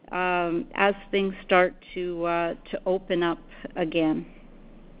as things start to open up again.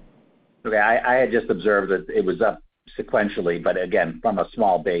 Okay, I had just observed that it was up sequentially, but again, from a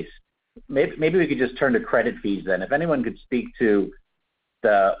small base. Maybe we could just turn to credit fees then. If anyone could speak to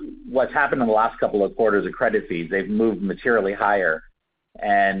what's happened in the last couple of quarters of credit fees, they've moved materially higher.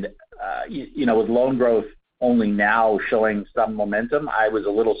 And, with loan growth only now showing some momentum, I was a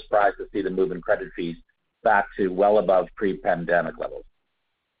little surprised to see the move in credit fees back to well above pre-pandemic levels.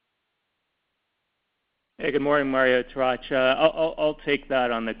 Hey, good morning, Mario. It's Rach. I'll take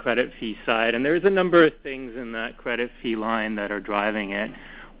that on the credit fee side. And there's a number of things in that credit fee line that are driving it.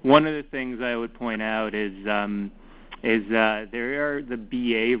 One of the things I would point out is there are the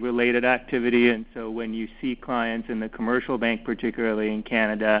BA-related activity. And so when you see clients in the commercial bank, particularly in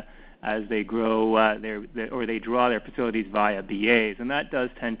Canada, as they grow or they draw their facilities via BAs, and that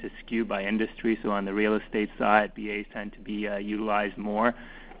does tend to skew by industry. So on the real estate side, BAs tend to be utilized more.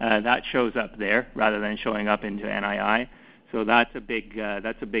 That shows up there rather than showing up into NII. So that's a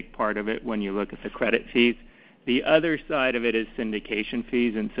big part of it when you look at the credit fees. The other side of it is syndication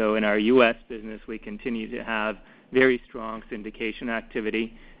fees. And so in our U.S. business, we continue to have very strong syndication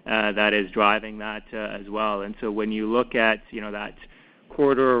activity that is driving that as well. And so when you look at, that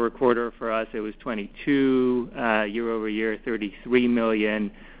quarter over quarter for us, it was 22, year over year, 33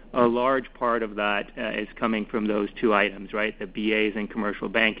 million. A large part of that is coming from those two items, right? The BAs in commercial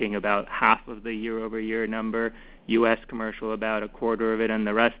banking, about half of the year-over-year number, U.S. commercial about a quarter of it, and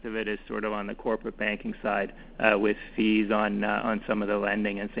the rest of it is sort of on the corporate banking side with fees on some of the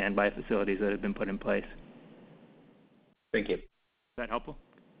lending and standby facilities that have been put in place. Thank you. Is that helpful?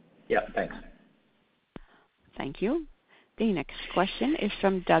 Yeah, thanks. Thank you. The next question is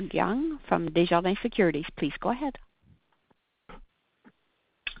from Doug Young from Desjardins Securities. Please go ahead.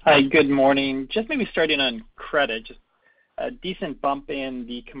 Hi, good morning. Just maybe starting on credit, just a decent bump in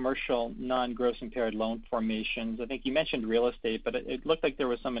the commercial non-gross impaired loan formations. I think you mentioned real estate, but it looked like there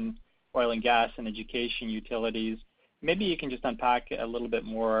was some in oil and gas and education utilities. Maybe you can just unpack a little bit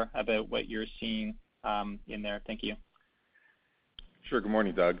more about what you're seeing in there. Thank you. Sure. Good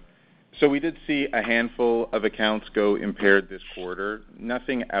morning, Doug. So we did see a handful of accounts go impaired this quarter.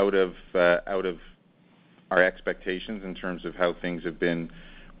 Nothing out of our expectations in terms of how things have been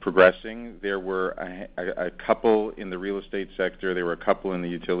progressing. There were a couple in the real estate sector. There were a couple in the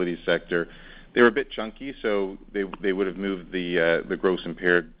utility sector. They were a bit chunky, so they would have moved the gross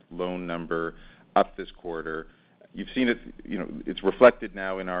impaired loan number up this quarter. You've seen it. It's reflected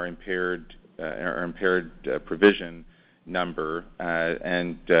now in our impaired provision number,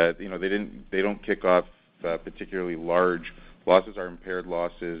 and they don't kick off particularly large losses. Our impaired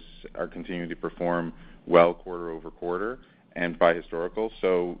losses are continuing to perform well quarter over quarter and by historical.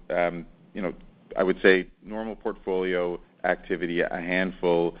 So I would say normal portfolio activity, a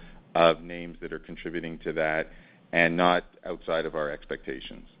handful of names that are contributing to that, and not outside of our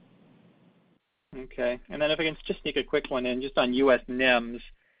expectations. Okay, and then if I can just sneak a quick one in, just on U.S. NIMs.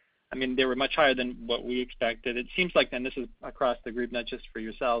 I mean, they were much higher than what we expected. It seems like, and this is across the group, not just for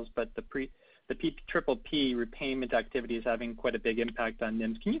yourselves, but the PPP repayment activity is having quite a big impact on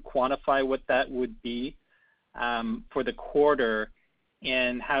NIMs. Can you quantify what that would be for the quarter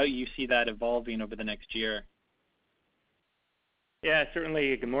and how you see that evolving over the next year? Yeah,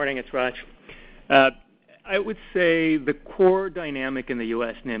 certainly. Good morning, it's Raj. I would say the core dynamic in the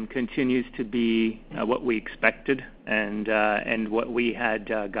U.S. NIM continues to be what we expected and what we had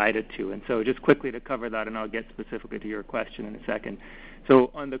guided to. And so just quickly to cover that, and I'll get specifically to your question in a second.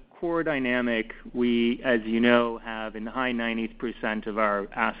 So on the core dynamic, we, as you know, have in the high 90% of our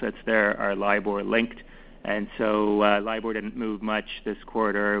assets there are LIBOR linked. And so LIBOR didn't move much this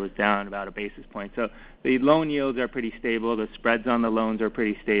quarter. It was down about a basis point. So the loan yields are pretty stable. The spreads on the loans are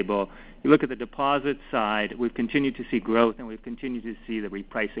pretty stable. You look at the deposit side, we've continued to see growth, and we've continued to see the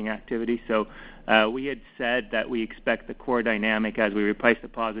repricing activity. So we had said that we expect the core dynamic as we reprice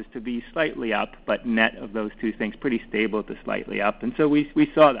deposits to be slightly up, but net of those two things, pretty stable to slightly up. And so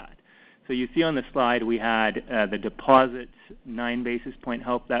we saw that. So you see on the slide we had the deposits 9 basis point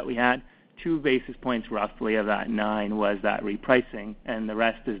help that we had. 2 basis points roughly of that 9 was that repricing, and the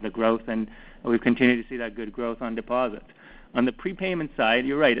rest is the growth, and we've continued to see that good growth on deposits. On the prepayment side,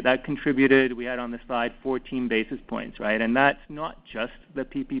 you're right, that contributed, we had on the slide 14 basis points, right? And that's not just the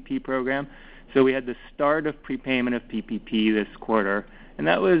PPP program. So we had the start of prepayment of PPP this quarter, and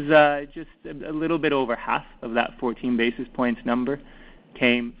that was just a little bit over half of that 14 basis points number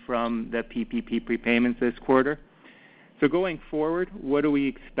came from the PPP prepayments this quarter. So going forward, what do we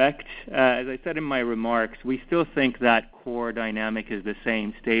expect? As I said in my remarks, we still think that core dynamic is the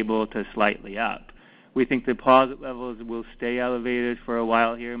same, stable to slightly up. We think deposit levels will stay elevated for a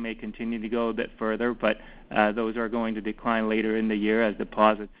while here, may continue to go a bit further, but those are going to decline later in the year as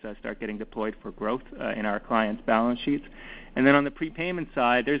deposits start getting deployed for growth in our clients' balance sheets. And then on the prepayment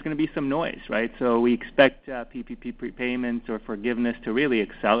side, there's going to be some noise, right? So we expect PPP prepayments or forgiveness to really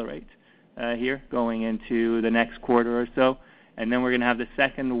accelerate here going into the next quarter or so. And then we're going to have the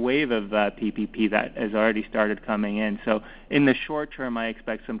second wave of PPP that has already started coming in. So in the short term, I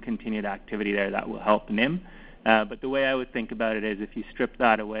expect some continued activity there that will help NIM. But the way I would think about it is if you strip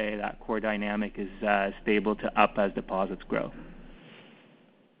that away, that core dynamic is stable to up as deposits grow.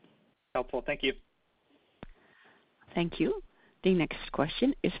 Helpful. Thank you. Thank you. The next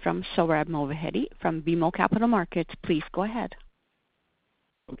question is from Sohrab Movahedi from BMO Capital Markets. Please go ahead.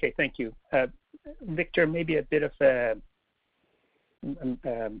 Okay, thank you. Victor, maybe a bit of a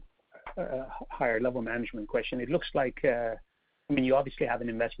higher level management question. It looks like, you obviously have an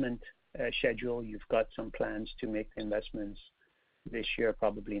investment schedule. You've got some plans to make the investments this year,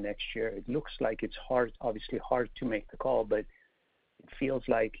 probably next year. It looks like it's obviously hard to make the call, but it feels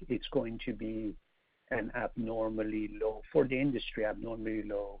like it's going to be an abnormally low, for the industry, abnormally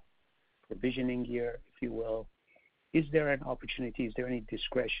low provisioning year, if you will. Is there an opportunity, is there any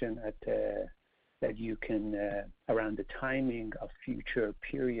discretion that you can, around the timing of future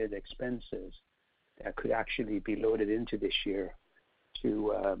period expenses that could actually be loaded into this year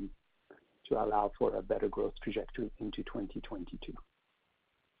to allow for a better growth trajectory into 2022?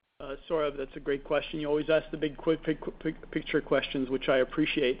 Sohrab, that's a great question. You always ask the big picture questions, which I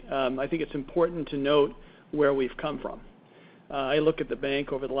appreciate. I think it's important to note where we've come from. I look at the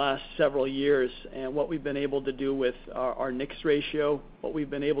bank over the last several years and what we've been able to do with our NIX ratio, what we've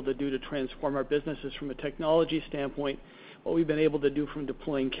been able to do to transform our businesses from a technology standpoint, what we've been able to do from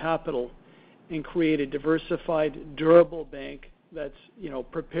deploying capital and create a diversified, durable bank that's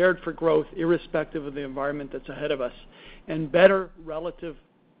prepared for growth irrespective of the environment that's ahead of us, and better relative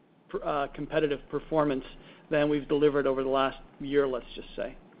competitive performance than we've delivered over the last year, let's just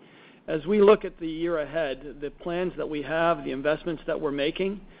say. As we look at the year ahead, the plans that we have, the investments that we're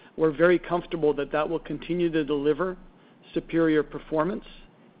making, we're very comfortable that will continue to deliver superior performance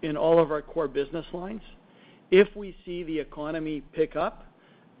in all of our core business lines. If we see the economy pick up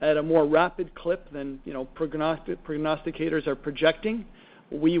at a more rapid clip than prognosticators are projecting,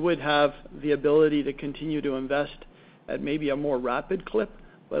 we would have the ability to continue to invest at maybe a more rapid clip.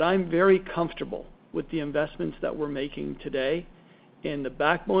 But I'm very comfortable with the investments that we're making today in the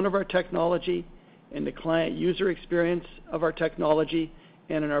backbone of our technology, in the client user experience of our technology,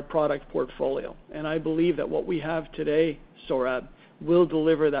 and in our product portfolio. And I believe that what we have today, Sohrab, will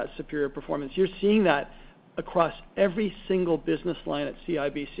deliver that superior performance. You're seeing that across every single business line at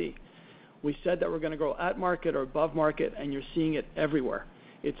CIBC. We said that we're going to grow at market or above market, and you're seeing it everywhere.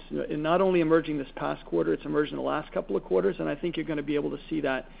 It's not only emerging this past quarter, it's emerged in the last couple of quarters, and I think you're going to be able to see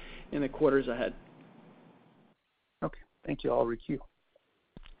that in the quarters ahead. Okay, thank you. I'll recue.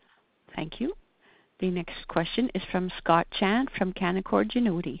 Thank you. The next question is from Scott Chan from Canaccord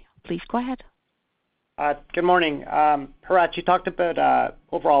Genuity. Please go ahead. Good morning. Hratch, you talked about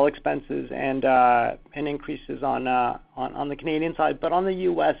overall expenses and increases on the Canadian side, but on the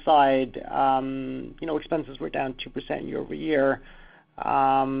U.S. side, expenses were down 2% year over year,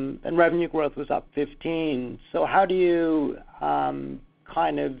 and revenue growth was up 15%. So how do you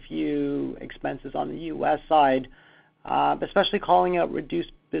kind of view expenses on the U.S. side, especially calling out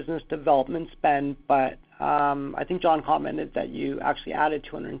reduced business development spend? But I think John commented that you actually added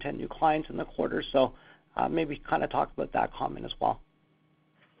 210 new clients in the quarter, so maybe kind of talk about that comment as well.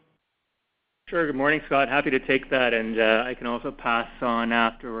 Sure. Good morning, Scott. Happy to take that, and I can also pass on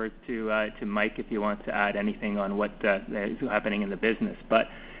afterwards to Mike if he wants to add anything on what is happening in the business. But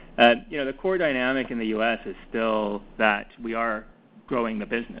the core dynamic in the U.S. is still that we are growing the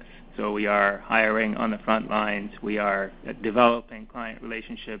business. So we are hiring on the front lines, we are developing client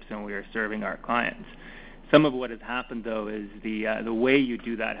relationships, and we are serving our clients. Some of what has happened, though, is the way you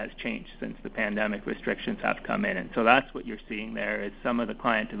do that has changed since the pandemic restrictions have come in. And so that's what you're seeing there is some of the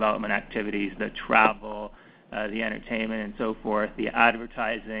client development activities, the travel, the entertainment and so forth, the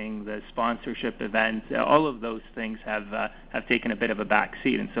advertising, the sponsorship events, all of those things have taken a bit of a back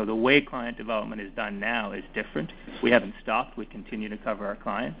seat. And so the way client development is done now is different. We haven't stopped. We continue to cover our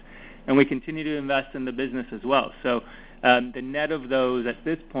clients. And we continue to invest in the business as well. So the net of those at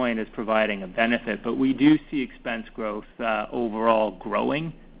this point is providing a benefit, but we do see expense growth overall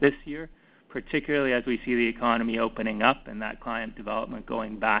growing this year, particularly as we see the economy opening up and that client development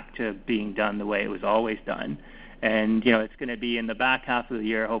going back to being done the way it was always done. And, it's going to be in the back half of the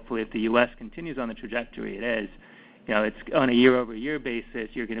year, hopefully, if the U.S. continues on the trajectory it is, it's on a year-over-year basis,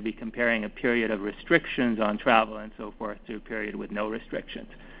 you're going to be comparing a period of restrictions on travel and so forth to a period with no restrictions.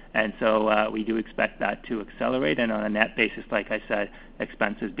 And so we do expect that to accelerate, and on a net basis, like I said,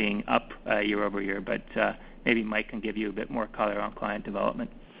 expenses being up year over year. But maybe Mike can give you a bit more color on client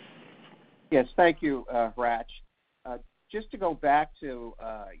development. Yes, thank you, Hratch. Just to go back to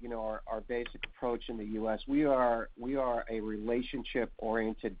our basic approach in the U.S., we are a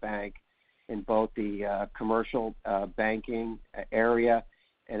relationship-oriented bank in both the commercial banking area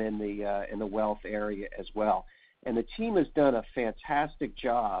and in the wealth area as well. And the team has done a fantastic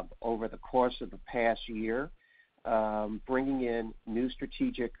job over the course of the past year, bringing in new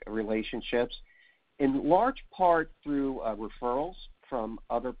strategic relationships, in large part through referrals from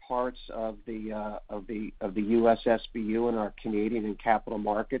other parts of the U.S. SBU and our Canadian and capital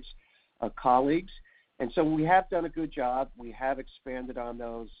markets colleagues. And so we have done a good job. We have expanded on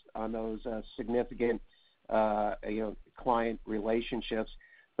those significant client relationships.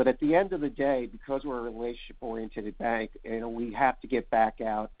 But at the end of the day, because we're a relationship-oriented bank, we have to get back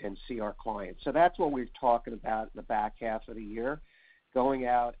out and see our clients. So that's what we're talking about in the back half of the year, going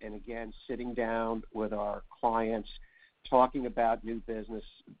out and, again, sitting down with our clients, talking about new business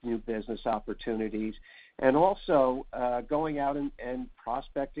opportunities, and also going out and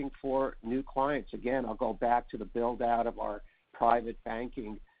prospecting for new clients. Again, I'll go back to the build-out of our private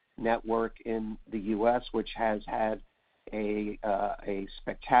banking network in the U.S., which has had a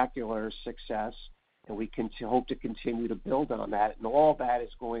spectacular success, and we hope to continue to build on that. And all that is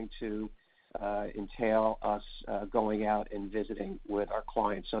going to entail us going out and visiting with our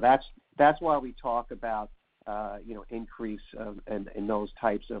clients. So that's why we talk about increase in those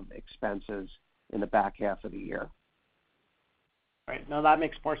types of expenses in the back half of the year. All right. No, that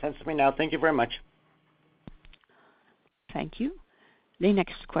makes more sense to me now. Thank you very much. Thank you. The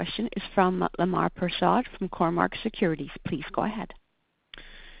next question is from Lamar Persad from Cormark Securities. Please go ahead.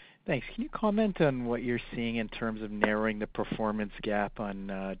 Thanks. Can you comment on what you're seeing in terms of narrowing the performance gap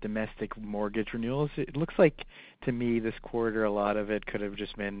on domestic mortgage renewals? It looks like, to me, this quarter, a lot of it could have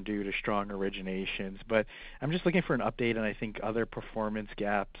just been due to strong originations. But I'm just looking for an update on, I think, other performance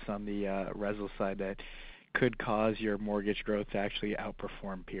gaps on the RESL side that could cause your mortgage growth to actually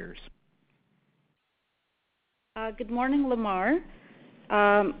outperform peers. Good morning, Lamar.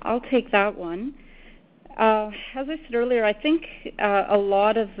 I'll take that one. As I said earlier, I think a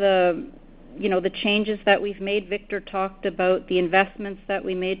lot of the changes that we've made, Victor talked about the investments that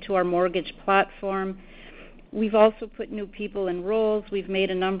we made to our mortgage platform. We've also put new people in roles. We've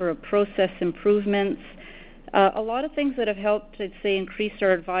made a number of process improvements. A lot of things that have helped, I'd say, increase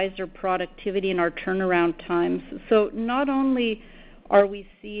our advisor productivity and our turnaround times. So not only are we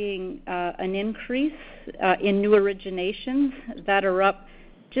seeing an increase in new originations that are up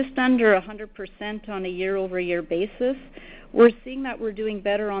just under 100% on a year-over-year basis, we're seeing that we're doing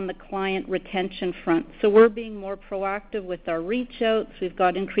better on the client retention front. So we're being more proactive with our reach outs. We've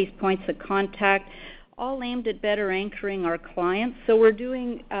got increased points of contact, all aimed at better anchoring our clients. So we're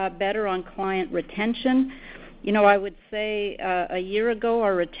doing better on client retention. I would say a year ago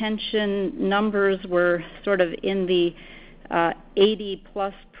our retention numbers were sort of in the 80+%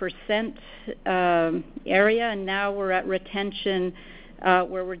 area, and now we're at retention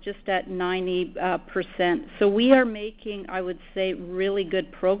where we're just at 90%. So we are making, I would say, really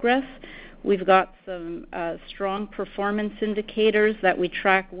good progress. We've got some strong performance indicators that we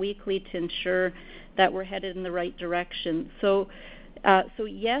track weekly to ensure that we're headed in the right direction. So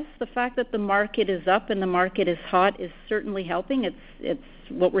yes, the fact that the market is up and the market is hot is certainly helping. It's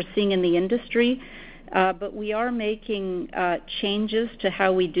what we're seeing in the industry. But we are making changes to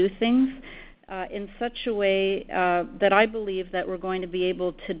how we do things in such a way that I believe that we're going to be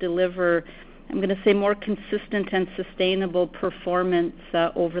able to deliver, I'm going to say, more consistent and sustainable performance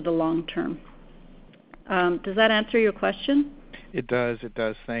over the long term. Does that answer your question? It does.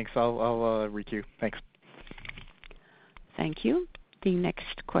 Thanks. I'll re-queue. Thanks. Thank you. The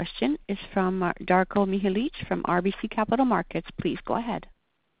next question is from Darko Mihelic from RBC Capital Markets. Please go ahead.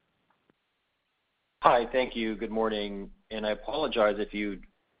 Hi, thank you. Good morning. And I apologize if you'd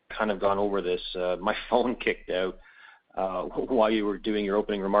kind of gone over this. My phone kicked out while you were doing your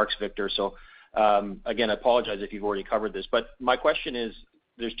opening remarks, Victor. So, again, I apologize if you've already covered this. But my question is,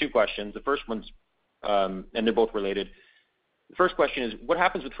 there's two questions. The first one's, and they're both related. The first question is, what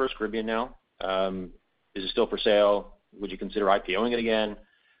happens with First Caribbean now? Is it still for sale? Would you consider IPOing it again?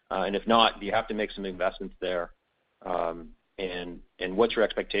 And if not, do you have to make some investments there? And what's your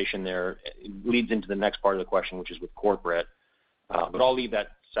expectation there? It leads into the next part of the question, which is with corporate. But I'll leave that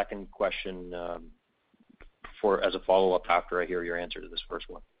second question as a follow-up after I hear your answer to this first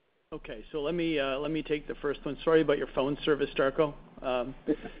one. Okay, so let me take the first one. Sorry about your phone service, Darko.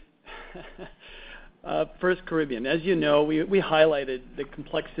 First Caribbean. As you know, we highlighted the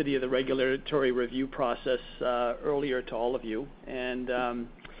complexity of the regulatory review process earlier to all of you. And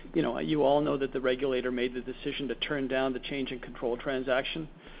you all know that the regulator made the decision to turn down the change in control transaction.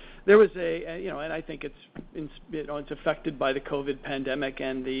 There was and I think it's affected by the COVID pandemic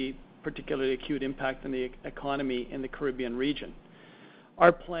and the particularly acute impact on the economy in the Caribbean region.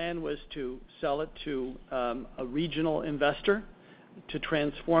 Our plan was to sell it to a regional investor to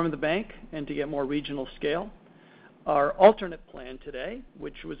transform the bank and to get more regional scale. Our alternate plan today,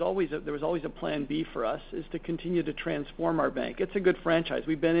 which was there was always a plan B for us, is to continue to transform our bank. It's a good franchise.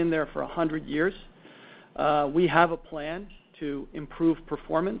 We've been in there for 100 years. We have a plan to improve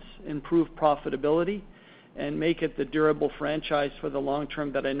performance, improve profitability, and make it the durable franchise for the long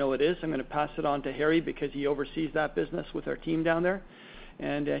term that I know it is. I'm going to pass it on to Harry because he oversees that business with our team down there,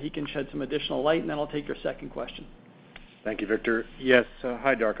 and he can shed some additional light, and then I'll take your second question. Thank you, Victor. Yes,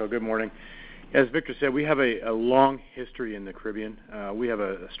 hi, Darko. Good morning. As Victor said, we have a long history in the Caribbean. We have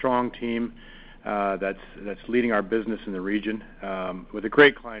a strong team that's leading our business in the region with a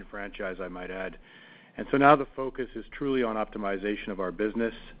great client franchise, I might add. And so now the focus is truly on optimization of our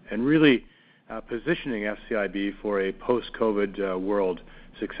business and really positioning FCIB for a post-COVID world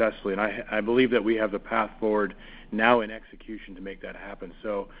successfully. And I believe that we have the path forward now in execution to make that happen.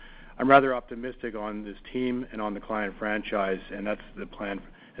 So I'm rather optimistic on this team and on the client franchise, and that's the plan,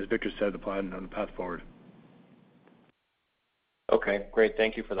 as Victor said, the plan on the path forward. Okay, great.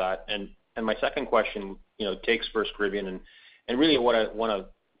 Thank you for that. And my second question, takes First Caribbean, and really what I want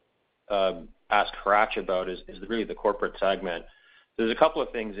to ask Hratch about is really the corporate segment. There's a couple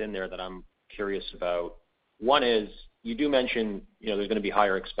of things in there that I'm curious about. One is, you do mention, there's going to be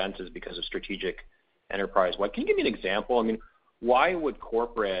higher expenses because of strategic enterprise. Can you give me an example? I mean, why would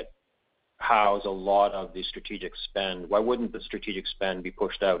corporate house a lot of the strategic spend? Why wouldn't the strategic spend be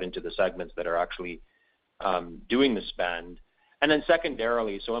pushed out into the segments that are actually doing the spend? And then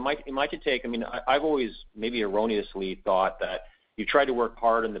secondarily, so am I to take, I've always maybe erroneously thought that you tried to work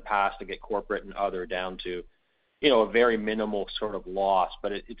hard in the past to get corporate and other down to, a very minimal sort of loss,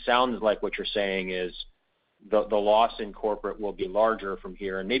 but it sounds like what you're saying is the loss in corporate will be larger from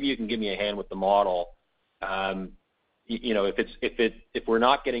here, and maybe you can give me a hand with the model. If we're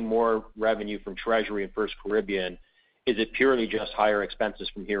not getting more revenue from Treasury and First Caribbean, is it purely just higher expenses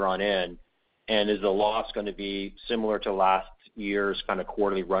from here on in? And is the loss going to be similar to last year's kind of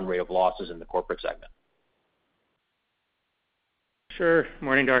quarterly run rate of losses in the corporate segment? Sure.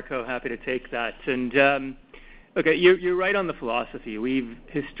 Morning, Darko. Happy to take that. And okay, you're right on the philosophy. We've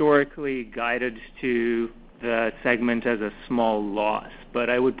historically guided to the segment as a small loss, but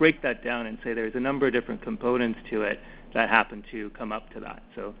I would break that down and say there's a number of different components to it that happen to come up to that.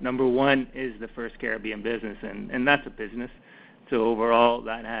 So number one is the First Caribbean business, and that's a business. So overall,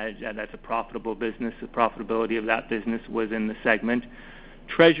 that's a profitable business. The profitability of that business was in the segment.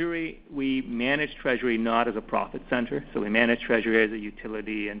 Treasury, we manage Treasury not as a profit center, so we manage Treasury as a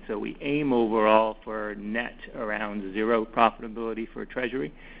utility, and so we aim overall for net around zero profitability for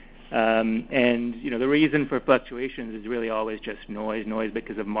Treasury. The reason for fluctuations is really always just noise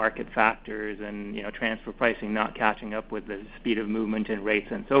because of market factors and transfer pricing not catching up with the speed of movement in rates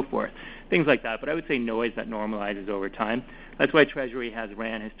and so forth, things like that. But I would say noise that normalizes over time. That's why Treasury has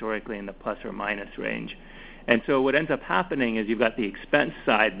ran historically in the plus or minus range. And so what ends up happening is you've got the expense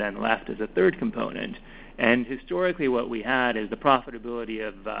side then left as a third component. And historically what we had is the profitability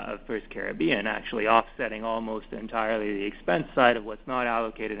of First Caribbean actually offsetting almost entirely the expense side of what's not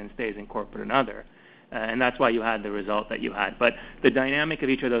allocated and stays in corporate and other. And that's why you had the result that you had. But the dynamic of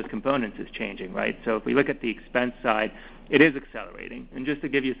each of those components is changing, right? So if we look at the expense side, it is accelerating. And just to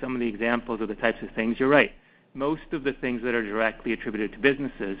give you some of the examples of the types of things, you're right. Most of the things that are directly attributed to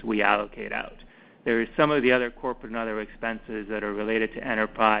businesses, we allocate out. There is some of the other corporate and other expenses that are related to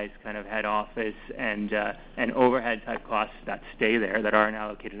enterprise, kind of head office and overhead type costs that stay there that aren't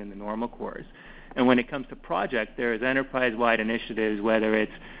allocated in the normal course. And when it comes to project, there is enterprise-wide initiatives, whether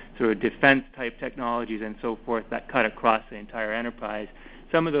it's sort of defense-type technologies and so forth that cut across the entire enterprise.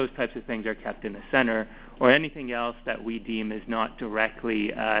 Some of those types of things are kept in the center, or anything else that we deem is not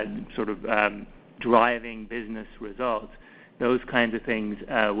directly driving business results. Those kinds of things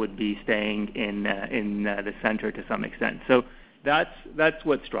would be staying in the center to some extent. So that's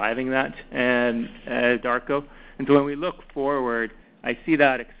what's driving that, Darko. And so when we look forward, I see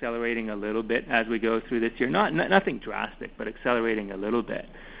that accelerating a little bit as we go through this year. Nothing drastic, but accelerating a little bit.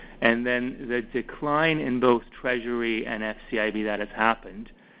 And then the decline in both Treasury and FCIB that has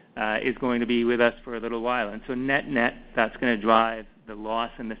happened is going to be with us for a little while. And so net, that's going to drive the loss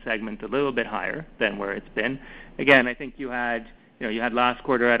in the segment a little bit higher than where it's been. Again, I think you had last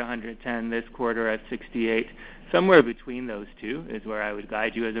quarter at 110, this quarter at 68. Somewhere between those two is where I would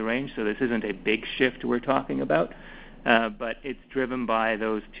guide you as a range. So this isn't a big shift we're talking about, but it's driven by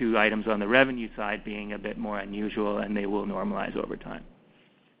those two items on the revenue side being a bit more unusual, and they will normalize over time.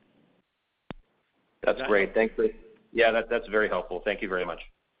 That's great. Thanks. Yeah, that's very helpful. Thank you very much.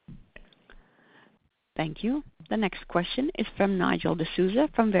 Thank you. The next question is from Nigel D'Souza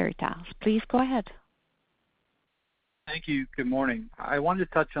from Veritas. Please go ahead. Thank you. Good morning. I wanted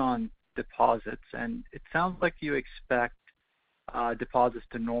to touch on deposits, and it sounds like you expect deposits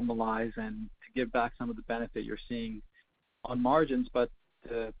to normalize and to give back some of the benefit you're seeing on margins, but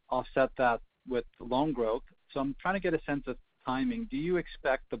to offset that with loan growth. So I'm trying to get a sense of timing. Do you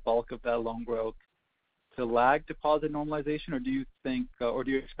expect the bulk of that loan growth to lag deposit normalization, or do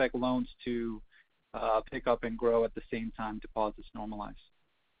you expect loans to pick up and grow at the same time deposits normalize?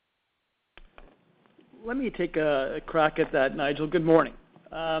 Let me take a crack at that, Nigel. Good morning.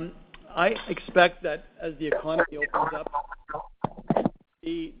 I expect that as the economy opens up,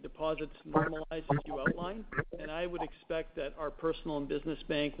 the deposits normalize as you outlined, and I would expect that our personal and business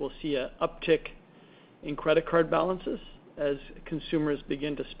bank will see an uptick in credit card balances as consumers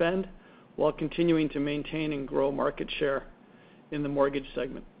begin to spend while continuing to maintain and grow market share in the mortgage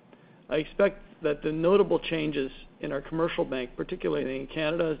segment. I expect that the notable changes in our commercial bank, particularly in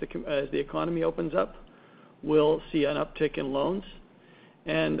Canada as the economy opens up, will see an uptick in loans.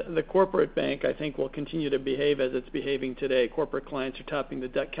 And the corporate bank, I think, will continue to behave as it's behaving today. Corporate clients are tapping the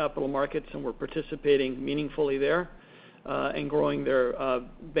debt capital markets, and we're participating meaningfully there and growing their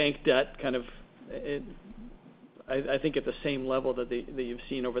bank debt kind of I think at the same level that you've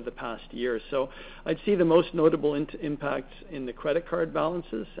seen over the past year. So I'd see the most notable impacts in the credit card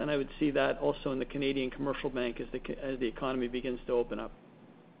balances, and I would see that also in the Canadian Commercial Bank as the economy begins to open up.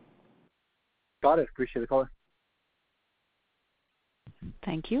 Got it. Appreciate the call.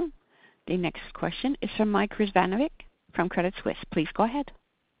 Thank you. The next question is from Mike Rizvanovic from Credit Suisse. Please go ahead.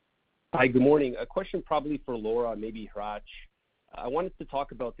 Hi, good morning. A question probably for Laura, maybe Hratch. I wanted to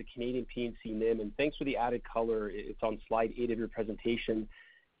talk about the Canadian P&C NIM, and thanks for the added color. It's on slide 8 of your presentation.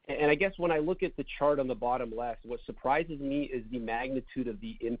 And I guess when I look at the chart on the bottom left, what surprises me is the magnitude of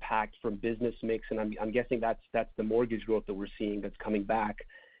the impact from business mix, and I'm guessing that's the mortgage growth that we're seeing that's coming back.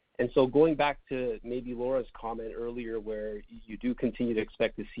 And so going back to maybe Laura's comment earlier where you do continue to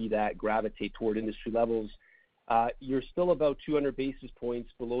expect to see that gravitate toward industry levels, you're still about 200 basis points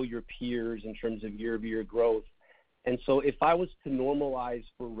below your peers in terms of year-over-year growth. And so if I was to normalize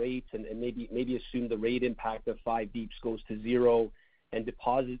for rates and maybe assume the rate impact of 5 beeps goes to 0 and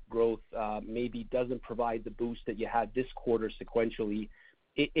deposit growth maybe doesn't provide the boost that you had this quarter sequentially,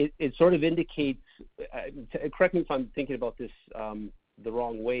 it sort of indicates, correct me if I'm thinking about this the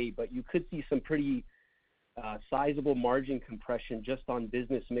wrong way, but you could see some pretty sizable margin compression just on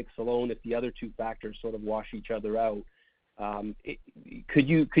business mix alone if the other two factors sort of wash each other out. Could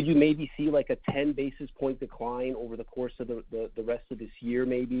you maybe see like a 10 basis point decline over the course of the rest of this year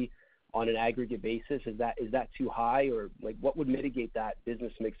maybe on an aggregate basis? Is that too high, or like what would mitigate that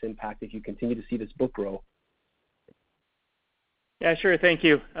business mix impact if you continue to see this book grow? Yeah, sure. Thank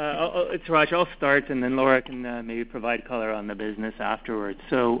you. It's Hratch. I'll start, and then Laura can maybe provide color on the business afterwards.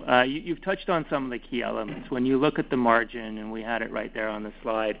 So you've touched on some of the key elements. When you look at the margin, and we had it right there on the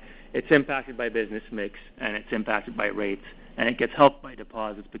slide, it's impacted by business mix, and it's impacted by rates, and it gets helped by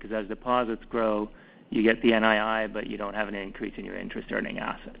deposits because as deposits grow, you get the NII, but you don't have an increase in your interest-earning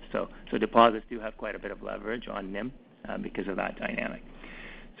assets. So deposits do have quite a bit of leverage on NIM because of that dynamic.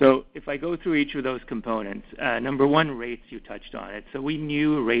 So if I go through each of those components, number one, rates, you touched on it. So we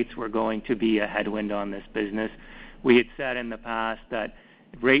knew rates were going to be a headwind on this business. We had said in the past that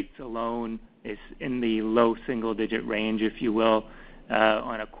rates alone is in the low single-digit range, if you will,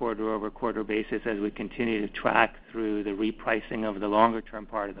 on a quarter-over-quarter basis as we continue to track through the repricing of the longer-term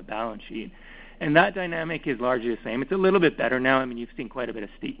part of the balance sheet. And that dynamic is largely the same. It's a little bit better now. I mean, you've seen quite a bit of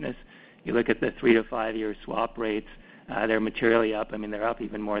steepness. You look at the 3 to 5 year swap rates. They're materially up. I mean, they're up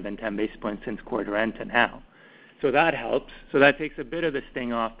even more than 10 basis points since quarter end to now. So that helps. So that takes a bit of the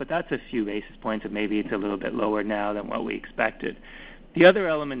sting off, but that's a few basis points, and maybe it's a little bit lower now than what we expected. The other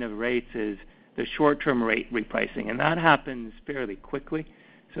element of rates is the short-term rate repricing, and that happens fairly quickly.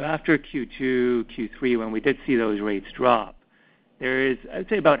 So after Q2, Q3, when we did see those rates drop, there is, I'd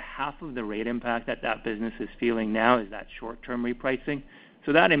say, about half of the rate impact that business is feeling now is that short-term repricing.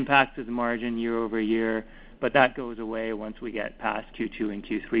 So that impacts its margin year over year, but that goes away once we get past Q2 and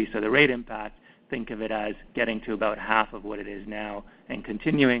Q3. So the rate impact, think of it as getting to about half of what it is now and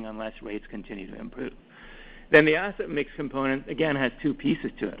continuing unless rates continue to improve. Then the asset mix component, again, has two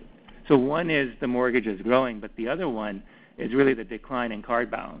pieces to it. So one is the mortgage is growing, but the other one is really the decline in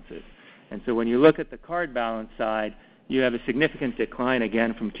card balances. And so when you look at the card balance side, you have a significant decline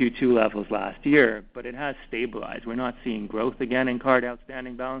again from Q2 levels last year, but it has stabilized. We're not seeing growth again in card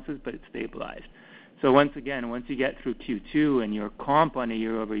outstanding balances, but it's stabilized. So once you get through Q2 and your comp on a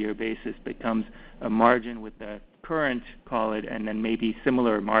year-over-year basis becomes a margin with the current, call it, and then maybe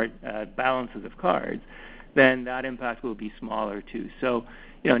similar balances of cards, then that impact will be smaller too. So,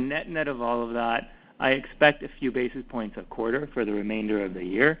 net of all of that, I expect a few basis points a quarter for the remainder of the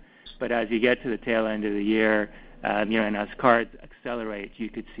year. But as you get to the tail end of the year, and as cards accelerate, you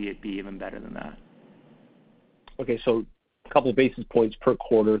could see it be even better than that. Okay, so a couple basis points per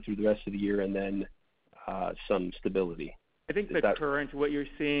quarter through the rest of the year, and then some stability. I think current, what you're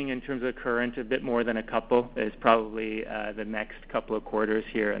seeing in terms of current, a bit more than a couple, is probably the next couple of quarters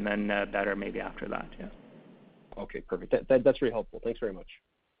here, and then better maybe after that, yeah. Okay, perfect. That's very helpful. Thanks very much.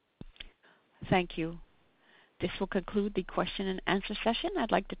 Thank you. This will conclude the question and answer session.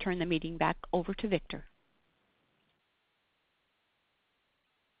 I'd like to turn the meeting back over to Victor.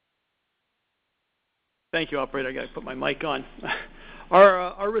 Thank you, operator. I got to put my mic on.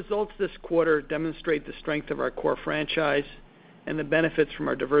 Our results this quarter demonstrate the strength of our core franchise and the benefits from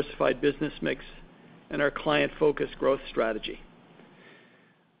our diversified business mix and our client-focused growth strategy.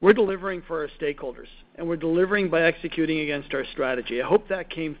 We're delivering for our stakeholders, and we're delivering by executing against our strategy. I hope that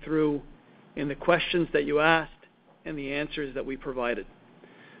came through in the questions that you asked and the answers that we provided.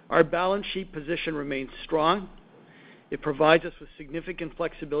 Our balance sheet position remains strong. It provides us with significant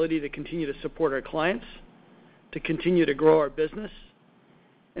flexibility to continue to support our clients, to continue to grow our business,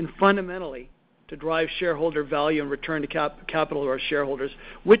 and fundamentally to drive shareholder value and return to capital to our shareholders,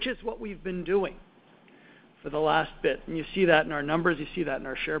 which is what we've been doing for the last bit. And you see that in our numbers, you see that in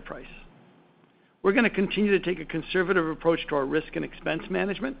our share price. We're going to continue to take a conservative approach to our risk and expense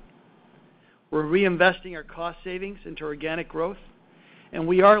management. We're reinvesting our cost savings into organic growth, and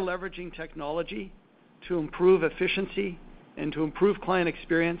we are leveraging technology to improve efficiency and to improve client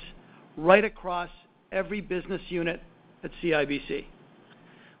experience right across every business unit at CIBC.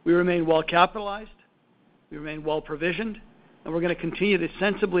 We remain well capitalized, we remain well provisioned, and we're going to continue to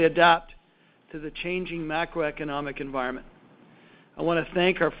sensibly adapt to the changing macroeconomic environment. I want to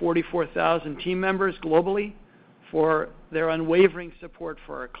thank our 44,000 team members globally for their unwavering support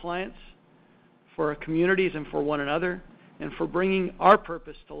for our clients, for our communities, and for one another, and for bringing our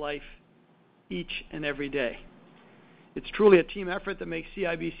purpose to life each and every day. It's truly a team effort that makes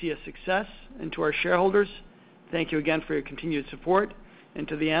CIBC a success. And to our shareholders, thank you again for your continued support. And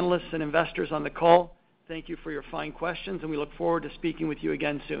to the analysts and investors on the call, thank you for your fine questions, and we look forward to speaking with you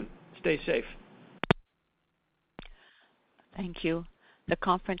again soon. Stay safe. Thank you. The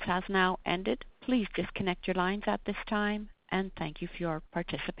conference has now ended. Please disconnect your lines at this time, and thank you for your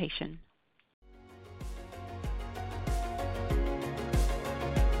participation.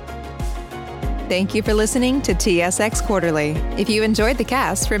 Thank you for listening to TSX Quarterly. If you enjoyed the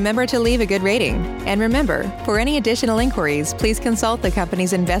cast, remember to leave a good rating. And remember, for any additional inquiries, please consult the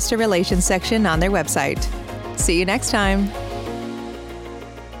company's investor relations section on their website. See you next time.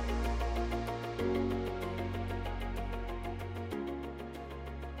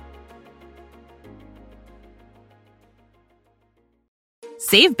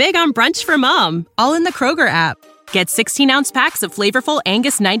 Save big on brunch for mom, all in the Kroger app. Get 16-ounce packs of flavorful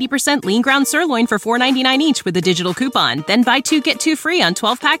Angus 90% lean ground sirloin for $4.99 each with a digital coupon. Then buy 2, get 2 free on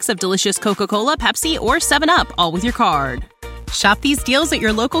 12 packs of delicious Coca-Cola, Pepsi, or 7-Up, all with your card. Shop these deals at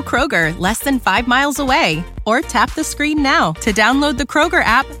your local Kroger, less than 5 miles away. Or tap the screen now to download the Kroger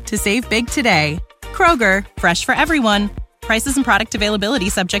app to save big today. Kroger, fresh for everyone. Prices and product availability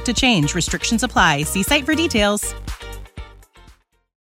subject to change. Restrictions apply. See site for details.